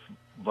who have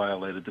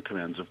violated the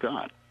commands of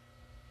God.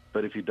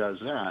 But if he does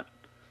that,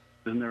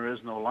 then there is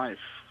no life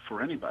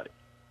for anybody.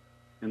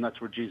 And that's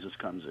where Jesus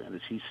comes in,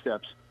 is he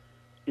steps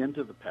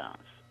into the path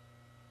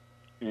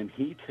and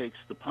he takes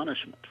the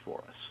punishment for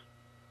us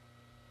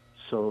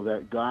so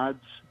that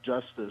God's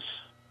justice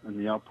and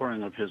the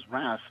outpouring of his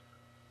wrath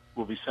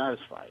will be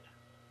satisfied.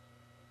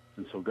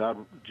 And so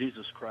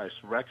Jesus Christ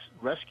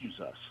rescues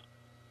us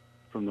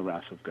from the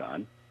wrath of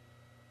God.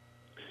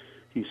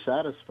 He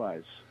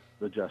satisfies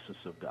the justice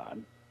of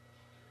God.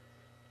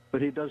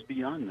 But he does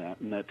beyond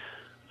that, and that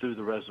through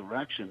the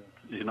resurrection,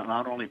 he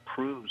not only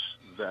proves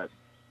that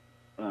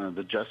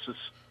the justice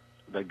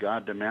that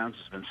God demands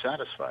has been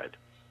satisfied,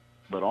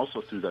 but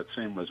also through that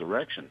same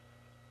resurrection,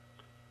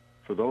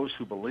 for those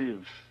who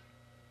believe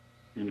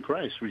in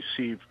Christ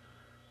receive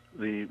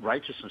the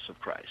righteousness of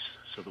Christ,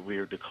 so that we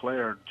are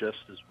declared just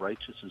as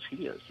righteous as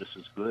he is, just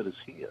as good as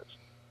he is.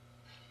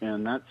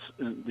 And that's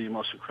the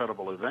most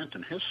incredible event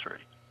in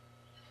history.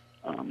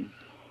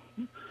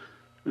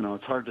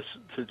 It's hard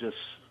to just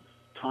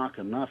talk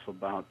enough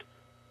about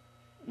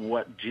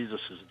what Jesus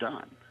has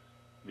done,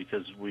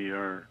 because we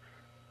are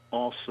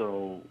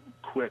also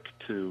quick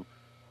to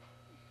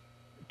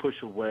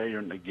push away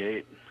or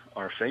negate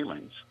our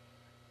failings,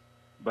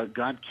 but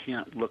God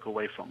can't look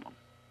away from them.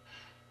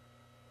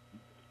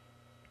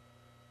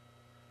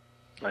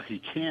 But he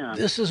can.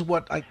 This is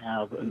what I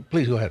have.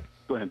 Please go ahead.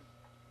 Go ahead.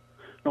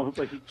 No,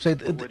 but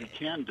what he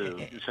can do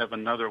is have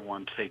another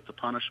one take the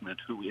punishment,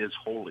 who is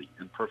holy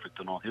and perfect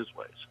in all his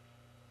ways.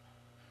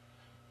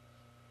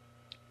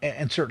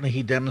 And certainly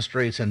he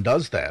demonstrates and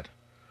does that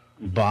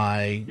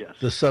by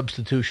the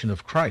substitution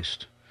of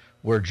Christ,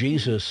 where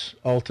Jesus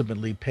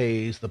ultimately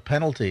pays the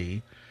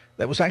penalty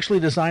that was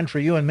actually designed for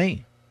you and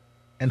me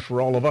and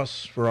for all of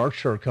us, for our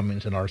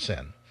shortcomings and our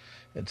sin.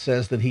 It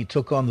says that he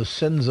took on the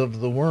sins of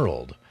the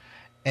world.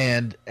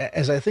 And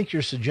as I think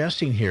you're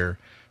suggesting here,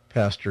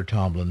 Pastor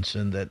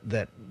Tomlinson,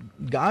 that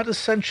God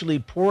essentially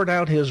poured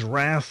out his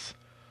wrath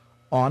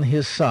on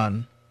his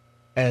son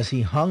as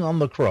he hung on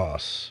the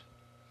cross,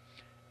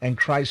 and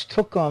Christ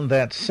took on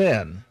that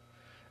sin,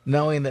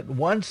 knowing that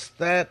once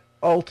that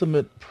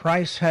ultimate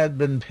price had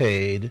been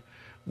paid,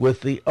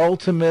 with the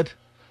ultimate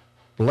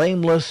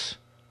blameless,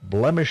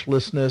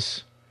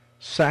 blemishlessness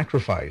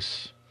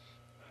sacrifice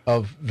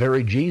of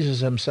very Jesus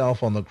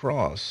himself on the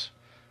cross,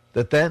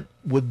 that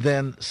would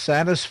then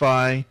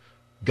satisfy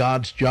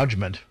God's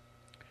judgment.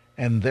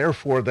 And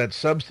therefore, that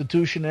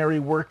substitutionary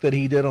work that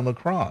he did on the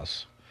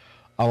cross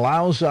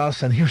allows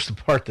us, and here's the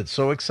part that's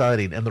so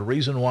exciting, and the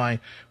reason why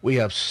we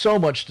have so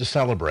much to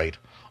celebrate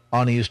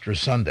on Easter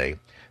Sunday,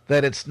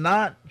 that it's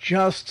not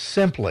just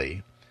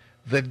simply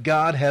that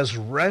God has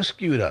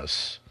rescued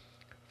us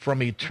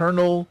from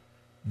eternal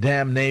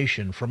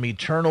damnation, from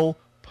eternal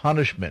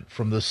punishment,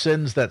 from the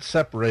sins that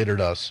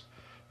separated us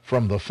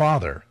from the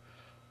Father,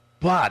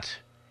 but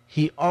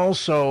he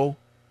also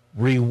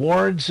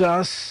rewards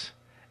us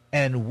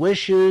and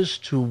wishes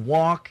to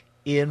walk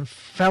in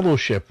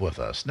fellowship with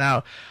us.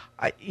 Now,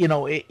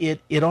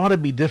 it ought to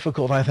be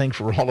difficult, I think,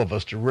 for all of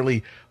us to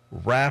really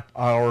wrap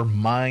our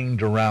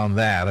mind around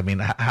that? I mean,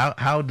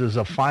 how does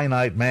a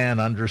finite man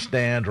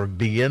understand or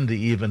begin to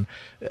even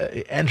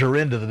enter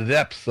into the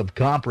depths of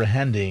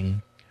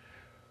comprehending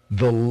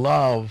the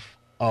love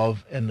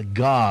of a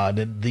God,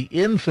 and the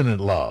infinite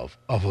love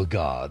of a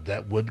God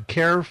that would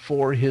care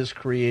for his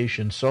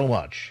creation so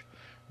much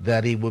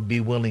that he would be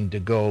willing to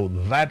go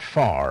that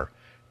far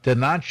to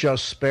not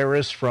just spare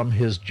us from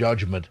his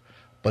judgment,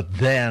 but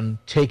then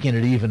taking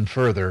it even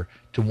further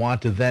to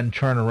want to then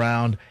turn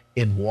around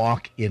and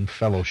walk in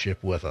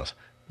fellowship with us?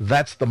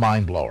 That's the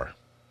mind blower.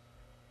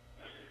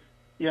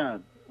 Yeah,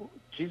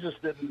 Jesus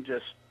didn't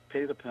just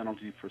pay the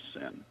penalty for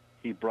sin.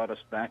 He brought us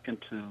back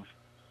into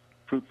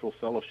fruitful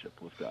fellowship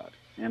with God.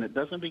 And it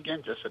doesn't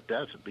begin just at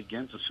death. It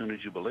begins as soon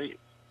as you believe.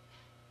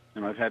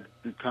 And I've had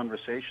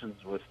conversations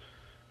with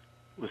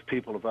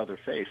people of other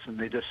faiths, and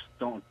they just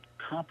don't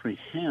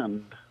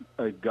comprehend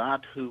a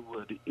God who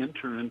would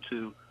enter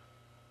into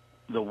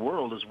the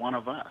world as one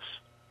of us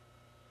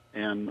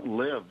and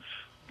live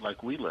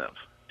like we live,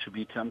 to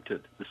be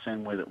tempted the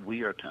same way that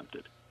we are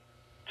tempted,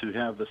 to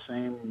have the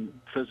same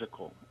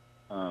physical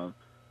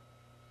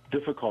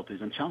difficulties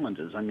and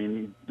challenges. I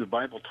mean, the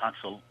Bible talks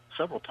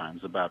several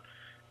times about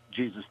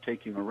Jesus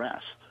taking a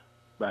rest,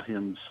 about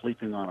him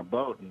sleeping on a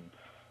boat, and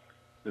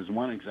there's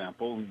one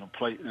example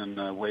in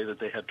a way that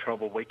they had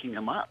trouble waking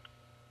him up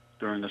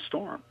during a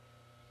storm.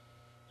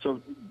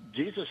 So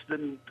Jesus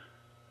didn't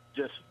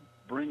just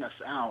bring us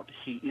out,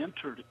 he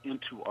entered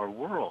into our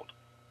world.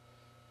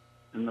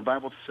 And the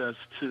Bible says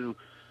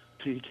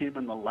he came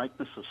in the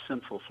likeness of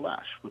sinful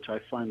flesh, which I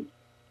find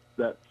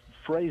that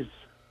phrase,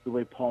 the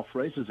way Paul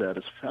phrases that,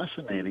 is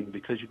fascinating,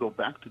 because you go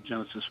back to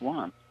Genesis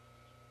 1,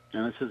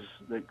 and it says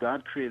that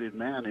God created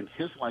man in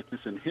his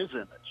likeness, in his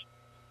image.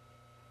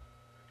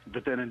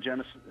 But then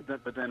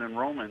in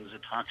Romans,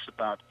 it talks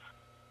about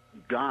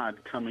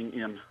God coming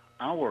in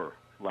our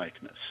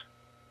likeness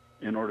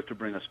in order to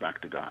bring us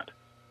back to God.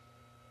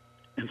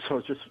 And so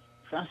it's just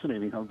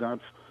fascinating how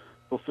God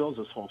fulfills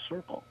this whole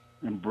circle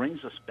and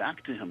brings us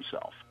back to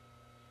himself,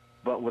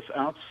 but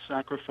without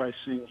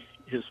sacrificing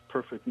his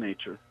perfect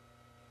nature,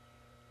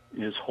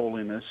 his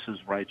holiness, his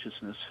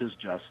righteousness, his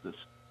justice.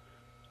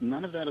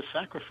 None of that is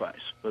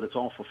sacrifice, but it's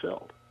all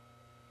fulfilled.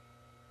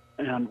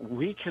 And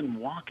we can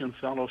walk in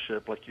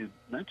fellowship, like you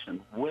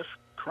mentioned, with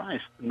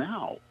Christ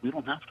now. We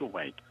don't have to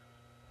wait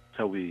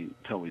till we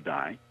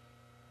die.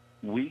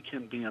 We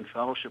can be in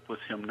fellowship with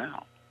him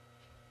now,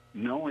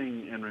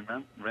 knowing and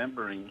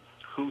remembering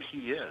who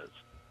he is,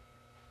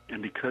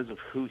 and because of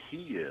who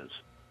he is,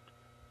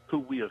 who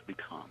we have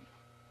become.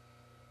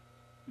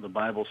 The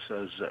Bible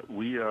says that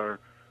we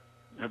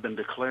have been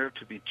declared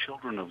to be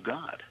children of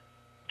God,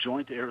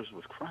 joint heirs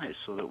with Christ,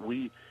 so that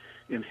we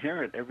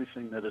inherit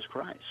everything that is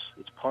Christ.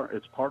 It's part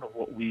of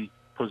what we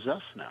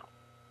possess now.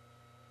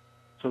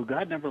 So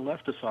God never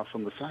left us off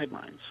on the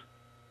sidelines.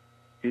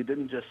 He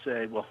didn't just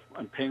say, well,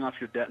 I'm paying off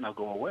your debt and I'll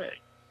go away.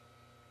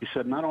 He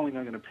said, not only am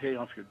I going to pay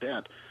off your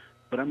debt,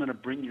 but I'm going to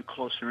bring you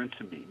closer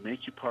into me,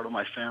 make you part of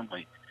my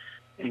family,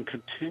 and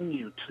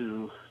continue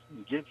to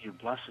give you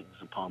blessings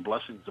upon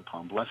blessings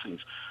upon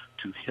blessings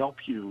to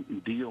help you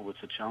deal with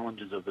the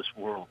challenges of this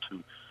world,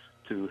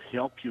 to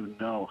help you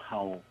know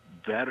how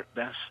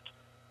best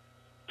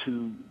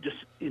to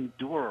just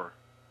endure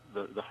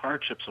the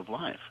hardships of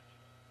life.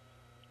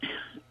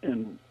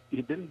 And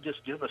he didn't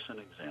just give us an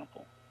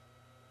example.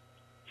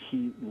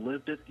 He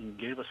lived it and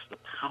gave us the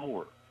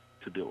power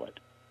to do it.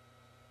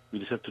 We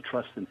just have to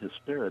trust in his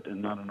Spirit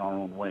and not in our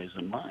own ways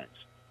and minds.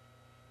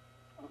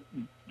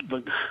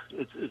 But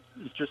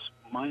it's just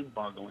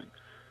mind-boggling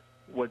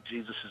what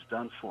Jesus has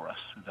done for us,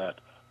 that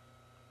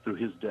through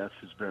his death,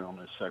 his burial,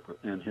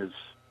 and his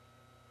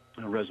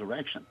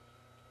resurrection,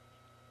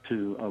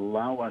 to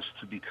allow us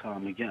to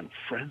become, again,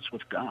 friends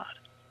with God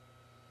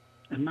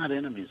and not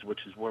enemies, which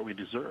is where we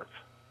deserve.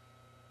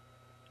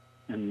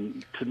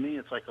 And to me,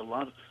 it's like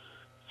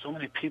so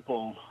many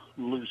people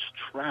lose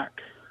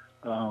track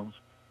of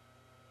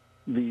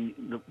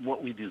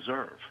what we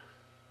deserve.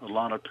 A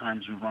lot of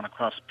times we run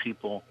across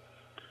people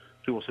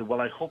who will say,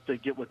 well, I hope they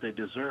get what they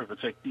deserve.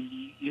 It's like,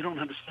 you don't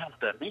understand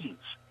what that means.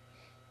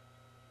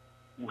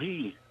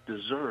 We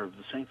deserve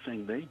the same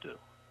thing they do.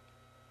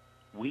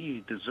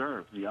 We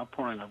deserve the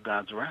outpouring of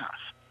God's wrath.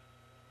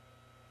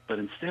 But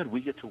instead,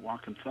 we get to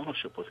walk in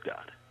fellowship with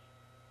God.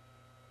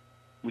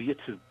 We get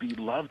to be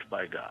loved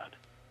by God.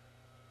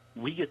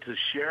 We get to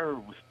share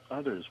with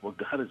others what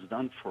God has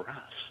done for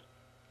us.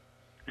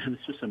 And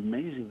it's just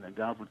amazing that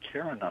God would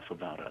care enough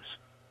about us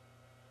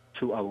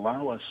to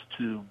allow us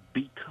to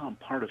become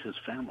part of his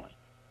family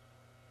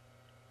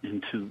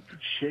and to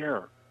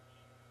share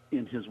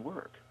in his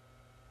work.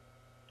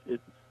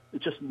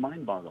 It's just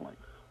mind-boggling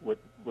what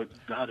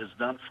God has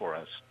done for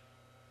us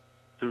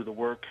through the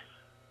work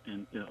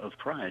of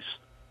Christ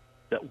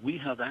that we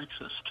have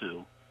access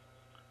to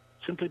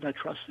simply by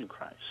trusting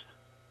Christ.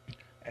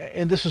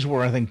 And this is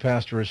where I think,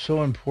 Pastor, is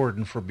so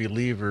important for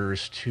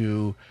believers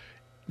to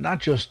not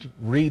just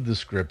read the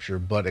Scripture,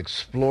 but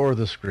explore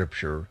the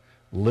Scripture,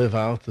 live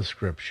out the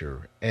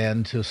Scripture,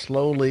 and to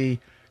slowly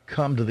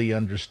come to the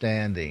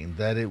understanding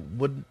that it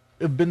would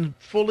have been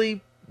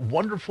fully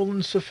wonderful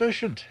and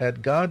sufficient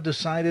had God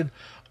decided,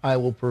 I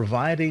will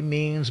provide a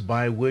means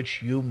by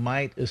which you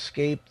might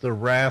escape the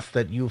wrath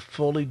that you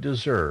fully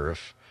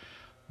deserve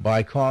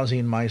by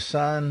causing my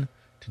Son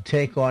to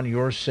take on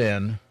your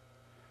sin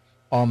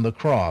on the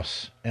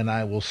cross, and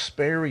I will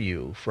spare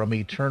you from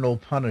eternal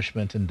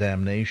punishment and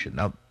damnation.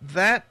 Now,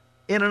 that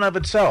in and of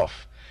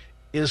itself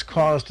is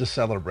cause to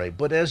celebrate.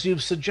 But as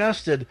you've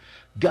suggested,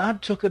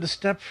 God took it a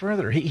step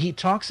further. He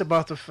talks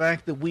about the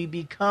fact that we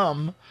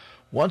become,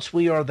 once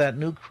we are that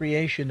new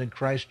creation in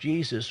Christ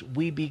Jesus,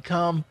 we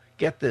become,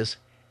 get this,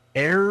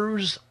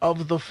 heirs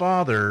of the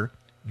Father,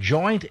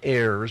 joint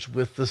heirs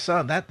with the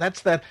Son.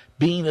 That's that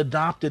being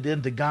adopted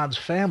into God's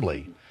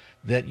family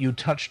that you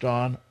touched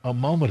on a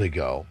moment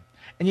ago.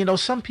 And you know,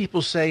 some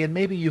people say, and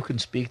maybe you can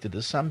speak to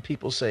this, some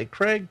people say,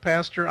 Craig,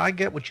 Pastor, I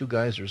get what you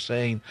guys are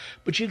saying,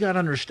 but you got to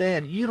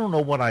understand, you don't know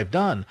what I've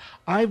done.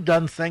 I've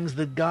done things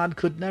that God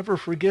could never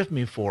forgive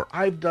me for.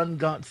 I've done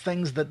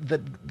things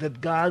that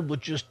God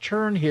would just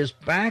turn his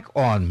back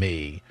on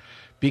me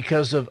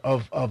because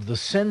of the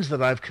sins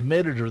that I've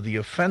committed or the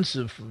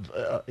offensive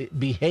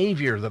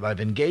behavior that I've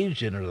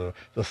engaged in or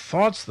the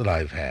thoughts that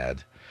I've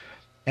had.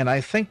 And I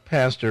think,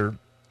 Pastor,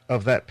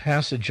 of that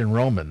passage in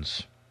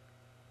Romans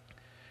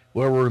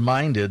where we're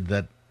reminded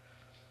that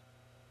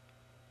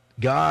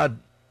God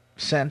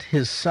sent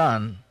his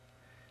Son,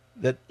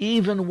 that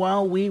even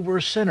while we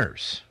were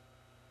sinners,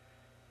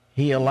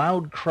 he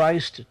allowed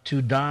Christ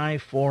to die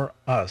for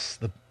us.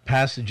 The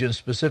passage in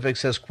specific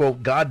says,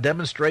 quote, God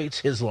demonstrates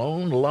his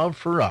own love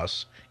for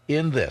us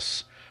in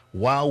this: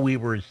 while we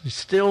were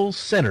still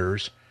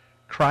sinners,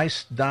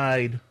 Christ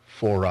died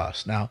for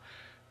us. Now,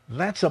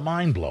 that's a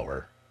mind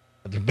blower.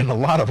 There have been a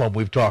lot of them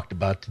we've talked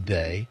about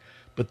today,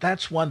 but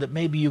that's one that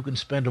maybe you can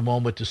spend a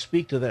moment to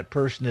speak to that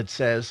person that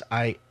says,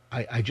 I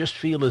just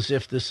feel as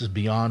if this is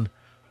beyond,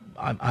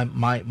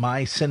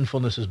 my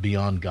sinfulness is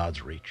beyond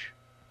God's reach.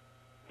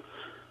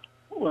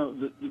 Well,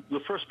 the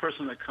first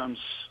person that comes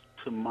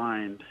to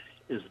mind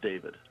is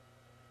David.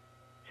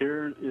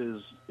 Here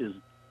is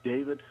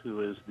David,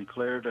 who is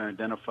declared and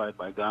identified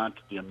by God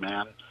to be a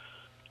man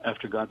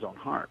after God's own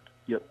heart.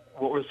 Yet,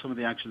 what were some of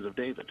the actions of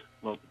David?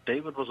 Well,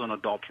 David was an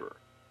adulterer.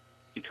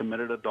 He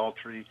committed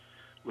adultery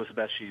with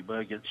Bathsheba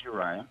against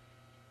Uriah.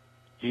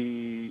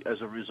 He, as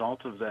a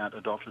result of that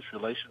adulterous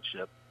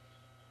relationship,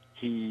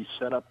 he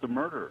set up the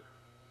murder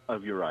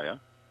of Uriah.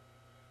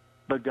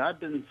 But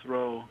God didn't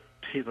throw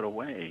David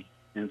away.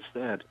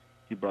 Instead,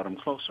 he brought him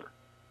closer.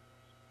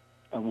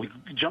 And we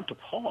jump to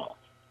Paul.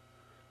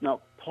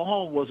 Now,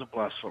 Paul was a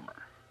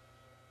blasphemer.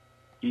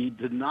 He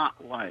did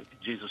not like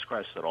Jesus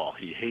Christ at all.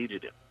 He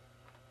hated him.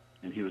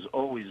 And he was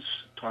always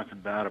talking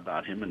bad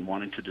about him and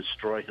wanting to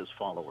destroy his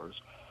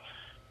followers.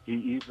 He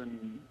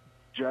even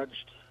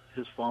judged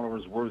his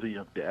followers worthy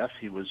of death.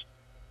 He was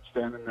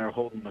standing there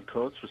holding the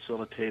coats,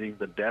 facilitating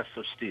the death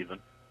of Stephen.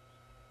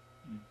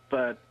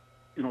 But,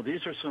 you know,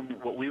 these are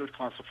what we would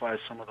classify as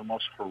some of the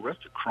most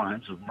horrific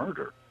crimes of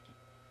murder.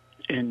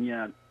 And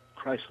yet,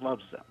 Christ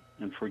loves them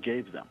and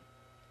forgave them.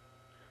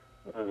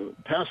 A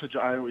passage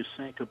I always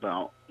think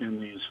about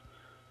in these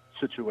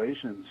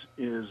situations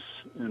is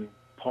in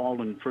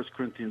Paul in 1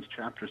 Corinthians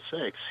chapter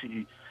 6.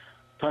 He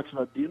talks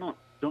about, do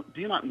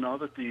you not know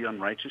that the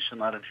unrighteous shall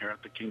not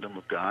inherit the kingdom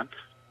of God?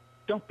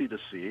 Don't be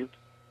deceived.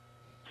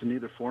 To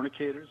neither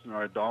fornicators,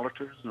 nor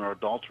idolaters, nor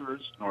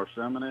adulterers, nor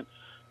effeminate,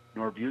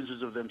 nor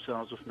abusers of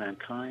themselves with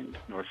mankind,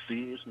 nor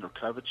thieves, nor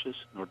covetous,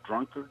 nor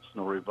drunkards,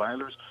 nor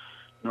revilers,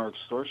 nor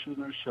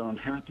extortioners shall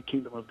inherit the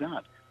kingdom of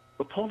God.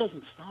 But Paul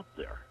doesn't stop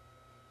there.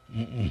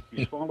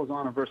 He follows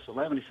on in verse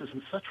 11. He says,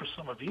 and such are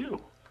some of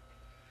you.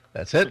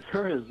 That's it.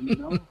 There is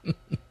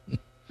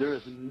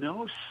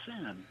no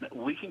sin that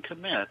we can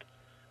commit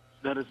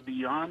that is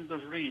beyond the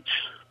reach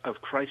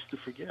of Christ to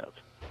forgive.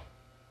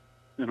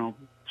 You know,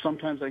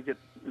 sometimes I get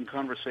in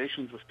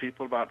conversations with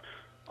people about,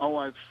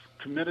 I've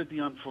committed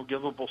the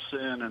unforgivable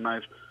sin, and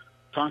I've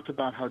talked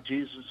about how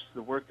Jesus,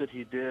 the work that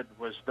he did,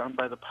 was done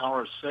by the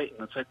power of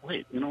Satan. It's like,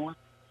 wait, you know what?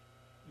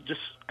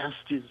 Just ask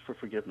Jesus for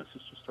forgiveness.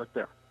 It's just right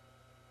there.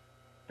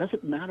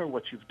 Doesn't matter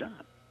what you've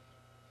done.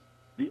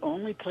 The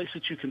only place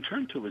that you can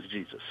turn to is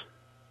Jesus.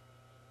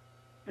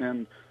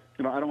 And,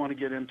 you know, I don't want to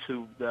get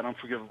into that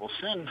unforgivable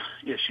sin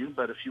issue,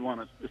 but if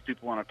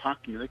people want to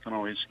talk to me, they can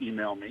always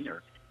email me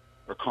or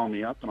call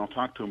me up, and I'll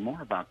talk to them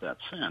more about that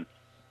sin.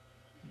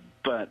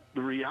 But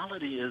the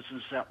reality is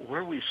that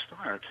where we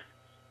start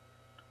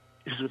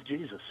is with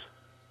Jesus.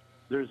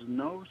 There's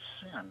no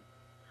sin,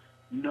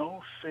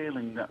 no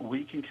failing that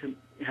we can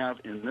have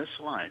in this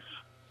life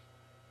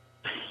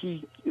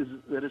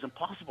that is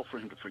impossible for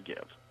him to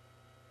forgive.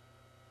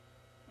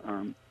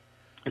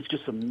 It's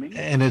just amazing.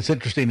 And it's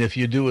interesting, if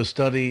you do a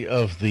study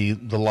of the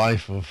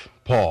life of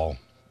Paul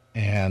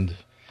and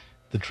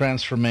the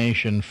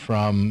transformation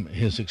from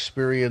his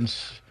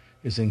experience,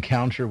 his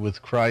encounter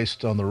with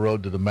Christ on the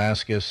road to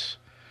Damascus,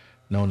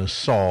 known as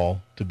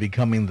Saul, to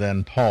becoming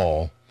then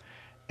Paul.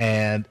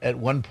 And at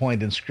one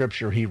point in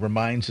Scripture, he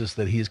reminds us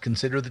that he is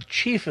considered the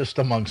chiefest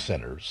among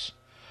sinners,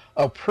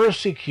 a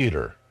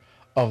persecutor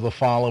of the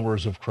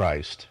followers of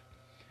Christ.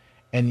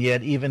 and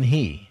yet even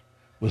he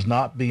was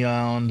not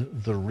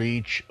beyond the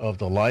reach of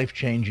the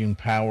life-changing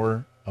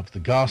power of the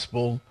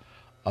gospel,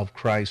 of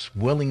Christ's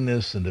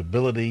willingness and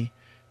ability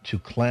to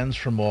cleanse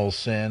from all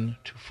sin,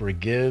 to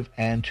forgive,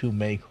 and to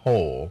make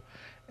whole.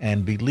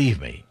 And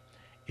believe me,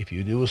 if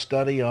you do a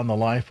study on the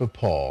life of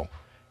Paul,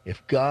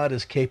 if God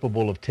is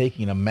capable of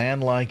taking a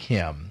man like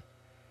him,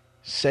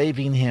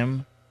 saving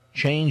him,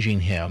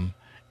 changing him,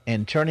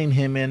 and turning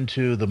him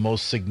into the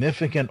most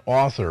significant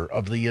author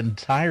of the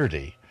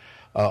entirety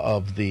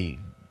of the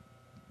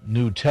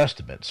New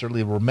Testament.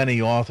 Certainly there were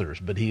many authors,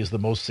 but he is the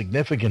most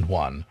significant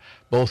one,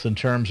 both in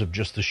terms of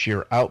just the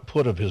sheer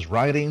output of his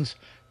writings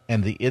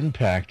and the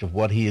impact of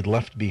what he had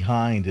left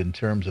behind in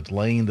terms of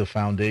laying the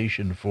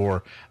foundation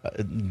for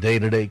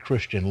day-to-day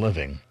Christian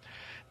living.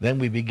 Then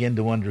we begin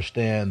to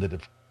understand that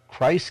if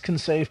Christ can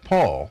save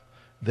Paul,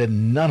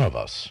 then none of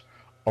us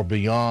are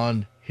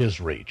beyond his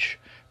reach.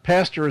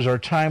 Pastor, as our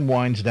time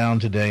winds down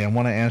today, I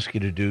want to ask you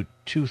to do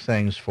two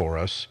things for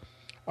us.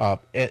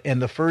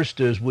 And the first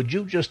is, would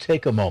you just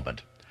take a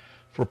moment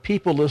for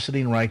people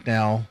listening right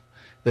now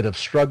that have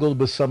struggled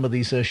with some of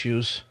these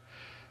issues?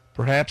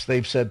 Perhaps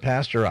they've said,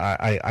 Pastor,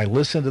 I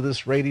listen to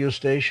this radio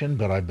station,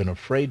 but I've been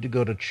afraid to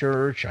go to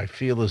church. I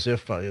feel as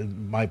if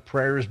my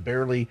prayers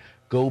barely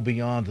go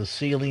beyond the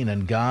ceiling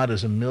and God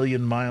is a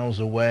million miles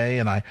away.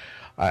 And I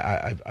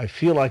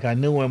feel like I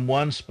knew him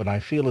once, but I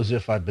feel as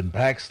if I've been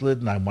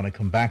backslidden and I want to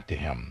come back to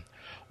him.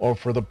 Or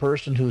for the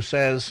person who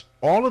says,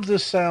 all of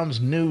this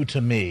sounds new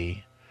to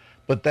me,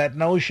 but that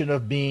notion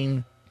of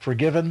being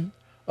forgiven,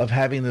 of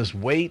having this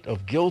weight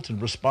of guilt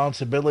and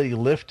responsibility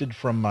lifted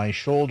from my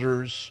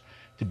shoulders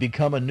to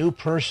become a new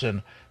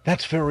person,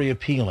 that's very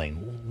appealing.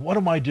 What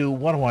do I do?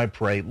 What do I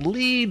pray?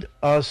 Lead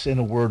us in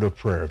a word of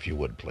prayer, if you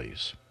would,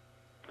 please.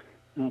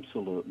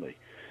 Absolutely.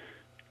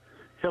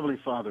 Heavenly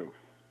Father,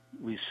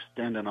 we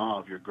stand in awe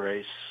of your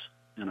grace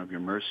and of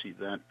your mercy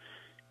that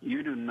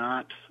you do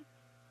not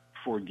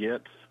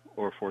forget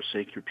or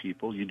forsake your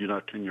people. You do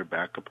not turn your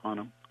back upon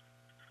them,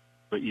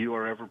 but you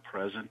are ever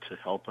present to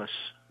help us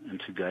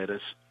and to guide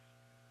us.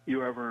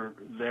 You are ever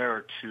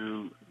there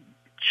to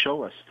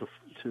show us,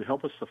 to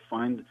help us to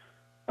find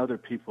other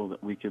people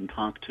that we can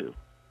talk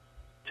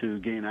to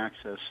gain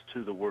access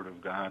to the Word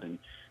of God and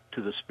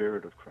to the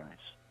Spirit of Christ.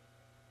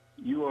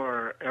 You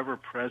are ever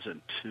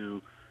present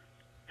to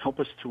help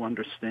us to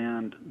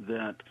understand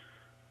that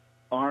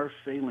our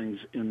failings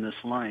in this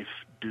life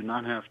do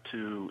not have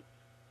to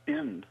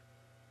end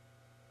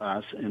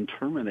us and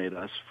terminate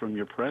us from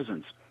your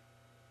presence,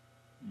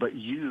 but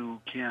you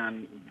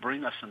can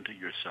bring us unto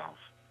yourself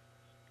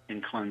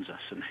and cleanse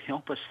us and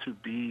help us to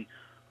be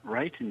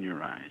right in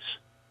your eyes,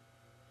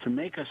 to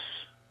make us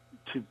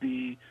to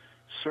be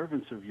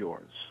servants of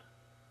yours.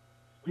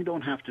 We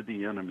don't have to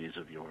be enemies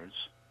of yours,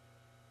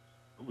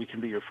 but we can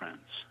be your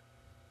friends.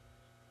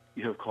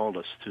 You have called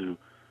us to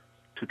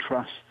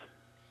trust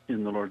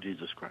in the Lord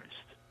Jesus Christ.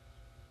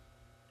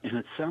 And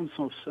it sounds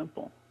so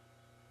simple,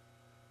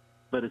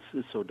 but it's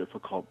so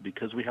difficult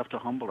because we have to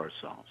humble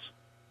ourselves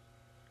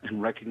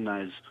and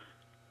recognize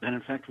that,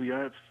 in fact, we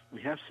have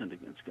sinned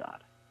against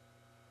God.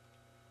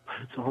 But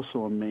it's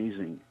also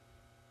amazing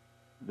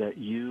that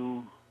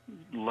you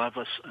love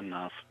us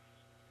enough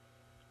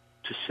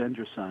to send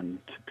your Son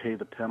to pay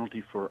the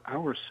penalty for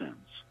our sins.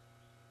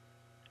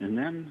 And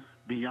then,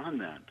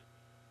 beyond that,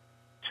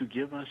 to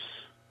give us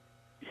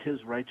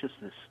his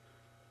righteousness,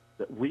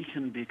 that we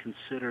can be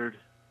considered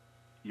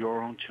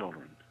your own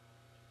children,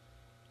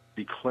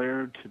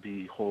 declared to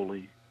be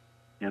holy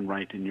and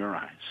right in your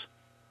eyes,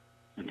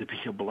 and to be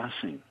a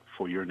blessing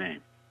for your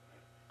name.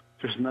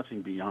 There's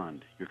nothing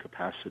beyond your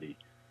capacity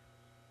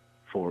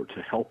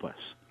to help us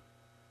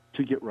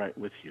to get right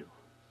with you.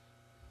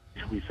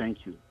 And we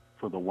thank you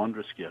for the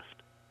wondrous gift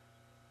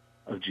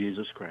of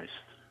Jesus Christ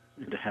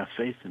and to have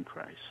faith in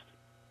Christ,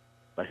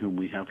 by whom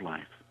we have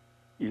life.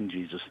 In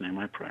Jesus' name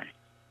I pray.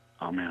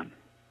 Amen.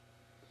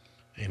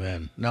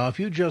 Amen. Now, if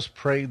you just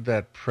prayed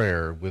that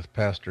prayer with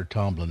Pastor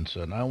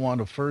Tomlinson, I want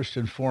to first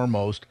and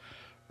foremost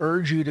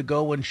urge you to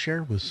go and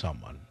share with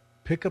someone.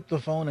 Pick up the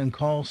phone and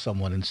call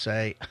someone and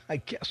say,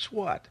 guess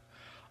what?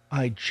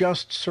 I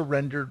just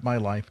surrendered my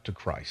life to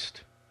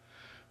Christ.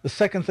 The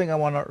second thing I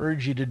want to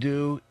urge you to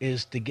do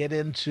is to get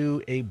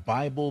into a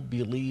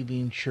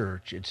Bible-believing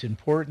church. It's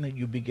important that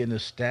you begin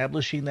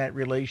establishing that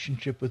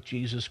relationship with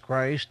Jesus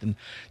Christ. And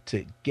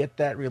to get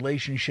that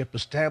relationship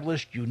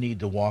established, you need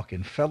to walk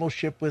in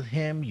fellowship with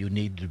him. You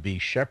need to be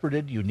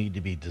shepherded. You need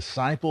to be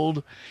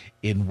discipled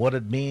in what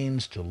it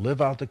means to live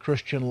out the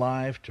Christian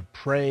life, to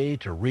pray,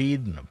 to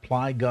read, and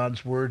apply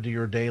God's word to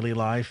your daily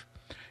life.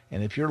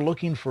 And if you're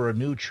looking for a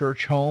new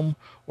church home,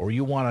 or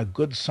you want a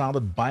good,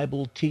 solid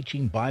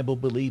Bible-teaching,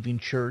 Bible-believing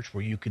church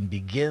where you can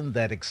begin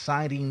that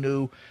exciting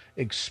new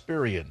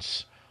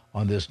experience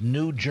on this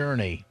new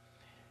journey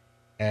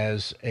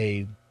as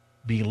a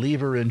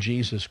believer in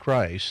Jesus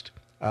Christ,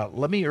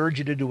 let me urge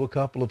you to do a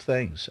couple of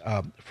things.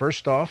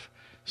 First off,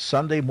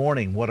 Sunday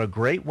morning, what a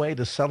great way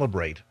to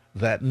celebrate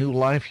that new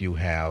life you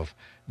have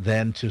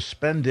than to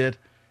spend it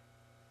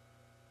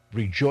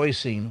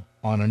rejoicing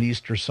on an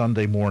Easter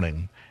Sunday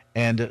morning.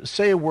 And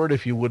say a word,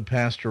 if you would,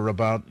 Pastor,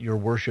 about your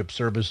worship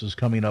services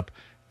coming up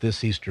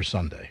this Easter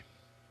Sunday.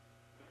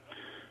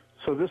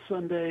 So this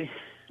Sunday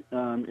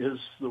is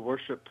the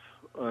worship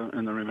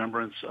and the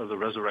remembrance of the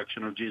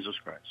resurrection of Jesus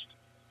Christ.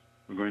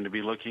 We're going to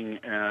be looking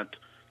at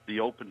the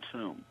open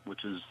tomb,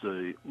 which is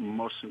the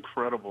most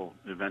incredible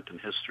event in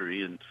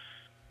history,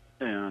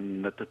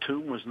 and that the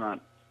tomb was not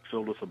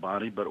filled with a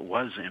body, but it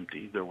was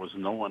empty. There was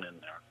no one in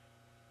there.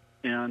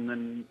 And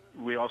then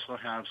we also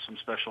have some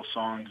special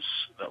songs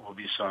that will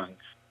be sung.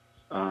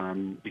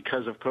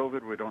 Because of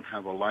COVID, we don't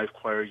have a live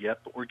choir yet,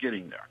 but we're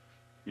getting there.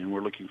 And I'm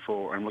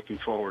looking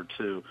forward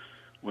to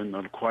when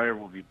the choir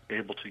will be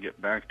able to get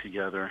back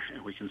together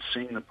and we can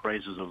sing the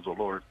praises of the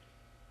Lord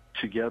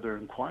together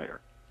in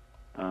choir.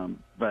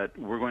 But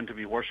we're going to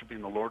be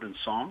worshiping the Lord in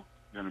song.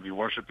 We're going to be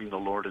worshiping the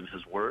Lord in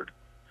His Word.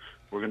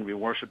 We're going to be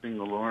worshiping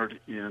the Lord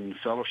in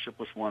fellowship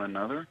with one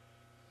another.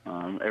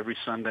 Every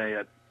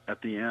Sunday at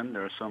the end,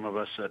 there are some of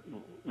us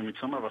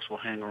some of us will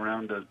hang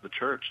around the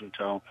church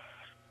until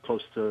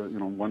close to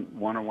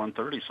 1 or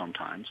 1:30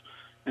 sometimes,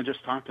 and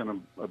just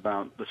talking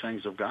about the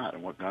things of God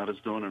and what God is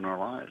doing in our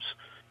lives.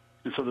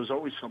 And so there's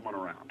always someone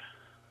around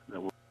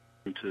that will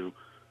to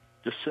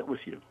just sit with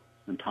you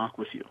and talk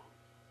with you.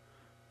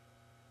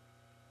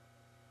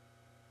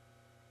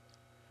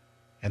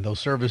 And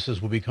those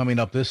services will be coming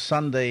up this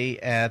Sunday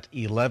at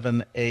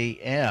 11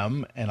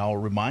 a.m. And I'll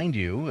remind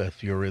you,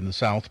 if you're in the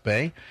South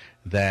Bay,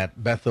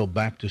 that Bethel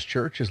Baptist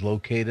Church is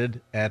located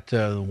at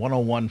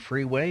 101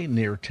 Freeway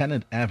near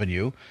Tennant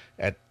Avenue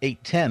at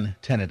 810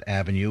 Tennant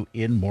Avenue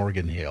in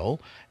Morgan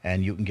Hill.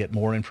 And you can get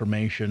more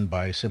information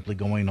by simply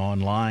going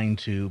online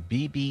to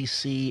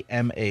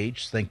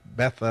BBCMH, think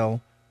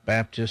Bethel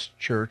Baptist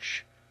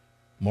Church,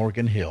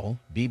 Morgan Hill,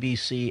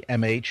 bbcmh.org.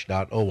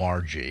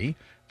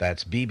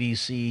 That's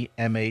bbcmh.org.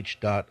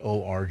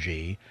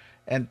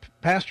 And,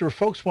 Pastor, if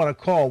folks want to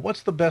call,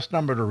 what's the best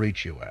number to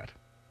reach you at?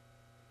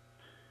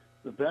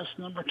 The best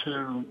number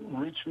to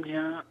reach me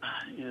at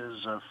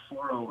is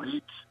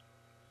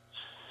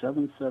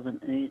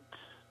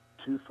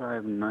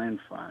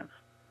 408-778-2595.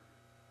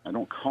 I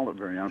don't call it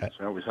very often,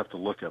 so I always have to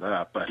look it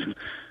up, but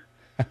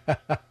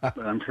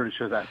I'm pretty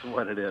sure that's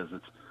what it is.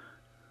 It's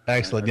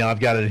excellent. Yeah,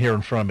 I've got it here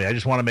in front of me. I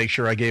just want to make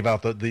sure I gave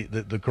out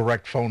the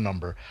correct phone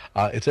number.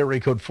 It's area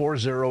code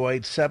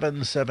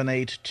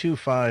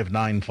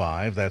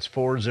 408-778-2595. That's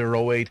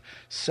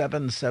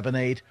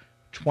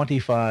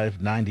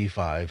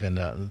 408-778-2595.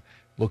 And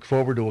look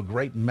forward to a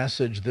great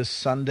message this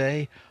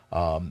Sunday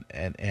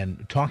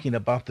and talking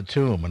about the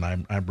tomb. And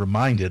I'm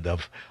reminded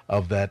of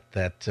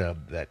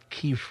that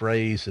key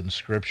phrase in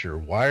Scripture,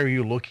 why are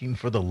you looking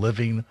for the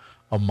living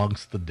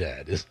amongst the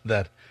dead? Isn't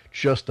that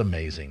just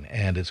amazing?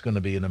 And it's going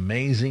to be an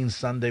amazing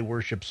Sunday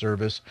worship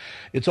service.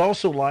 It's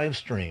also live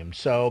streamed,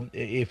 so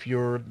if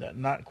you're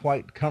not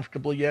quite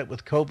comfortable yet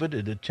with COVID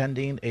and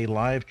attending a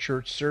live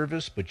church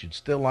service, but you'd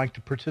still like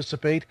to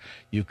participate,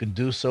 you can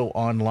do so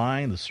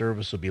online. The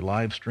service will be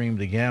live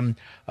streamed again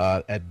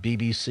at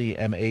bbcmh.org,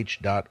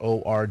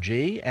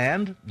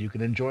 and you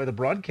can enjoy the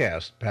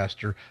broadcast,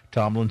 Pastor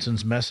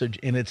Tomlinson's message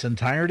in its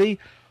entirety,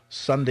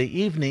 Sunday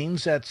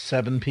evenings at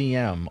 7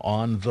 p.m.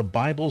 on The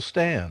Bible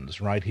Stands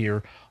right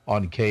here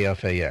on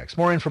KFAX.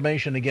 More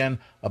information again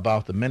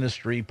about the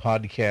ministry,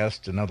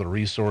 podcasts, and other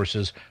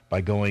resources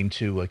by going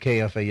to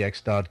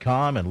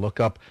KFAX.com and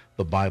look up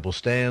The Bible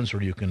Stands,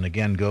 or you can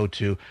again go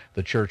to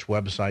the church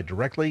website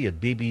directly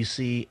at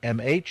bbcmh.org.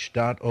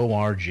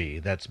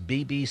 That's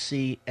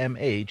bbcmh.org.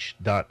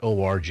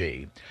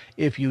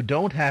 If you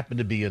don't happen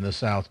to be in the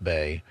South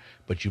Bay,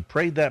 but you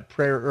prayed that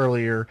prayer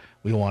earlier,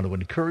 we want to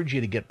encourage you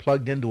to get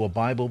plugged into a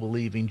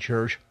Bible-believing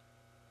church.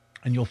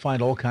 And you'll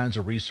find all kinds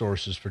of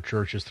resources for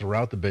churches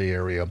throughout the Bay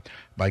Area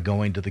by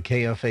going to the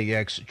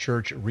KFAX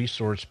Church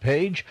Resource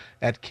page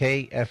at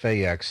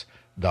kfax.com.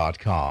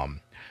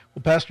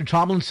 Well, Pastor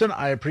Tomlinson,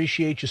 I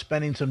appreciate you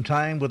spending some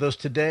time with us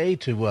today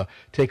to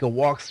take a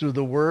walk through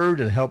the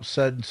Word and help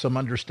shed some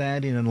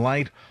understanding and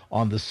light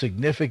on the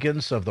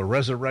significance of the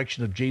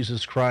resurrection of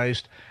Jesus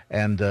Christ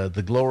and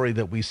the glory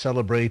that we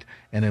celebrate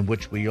and in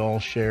which we all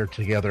share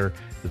together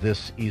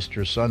this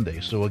Easter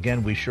Sunday. So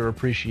again, we sure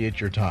appreciate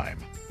your time.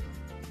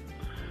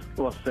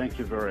 Well, thank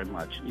you very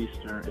much.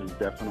 Easter is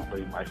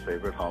definitely my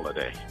favorite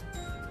holiday.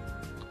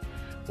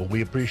 Well,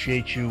 we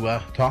appreciate you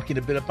talking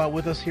a bit about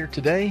with us here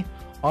today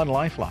on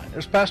Lifeline.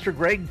 There's Pastor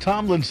Greg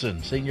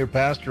Tomlinson, Senior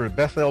Pastor at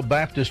Bethel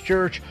Baptist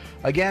Church.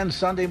 Again,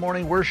 Sunday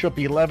morning worship,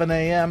 11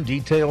 a.m.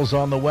 Details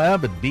on the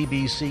web at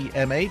bbcmh.org.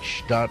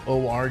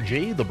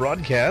 The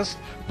broadcast,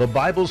 The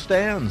Bible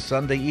Stands,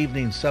 Sunday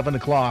evening, 7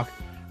 o'clock,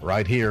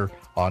 right here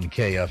on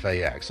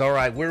KFAX. All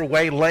right, we're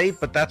way late,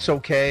 but that's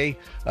okay.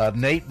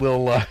 Nate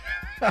will...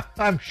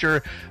 I'm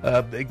sure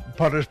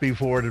punish me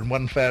for it in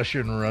one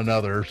fashion or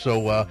another.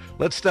 So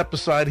let's step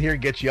aside here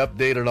and get you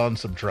updated on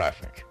some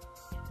traffic.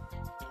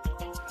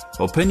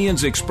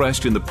 Opinions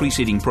expressed in the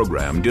preceding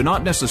program do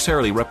not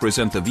necessarily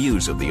represent the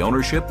views of the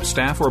ownership,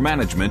 staff, or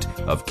management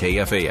of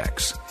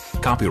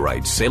KFAX.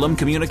 Copyright Salem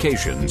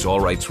Communications, all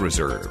rights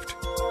reserved.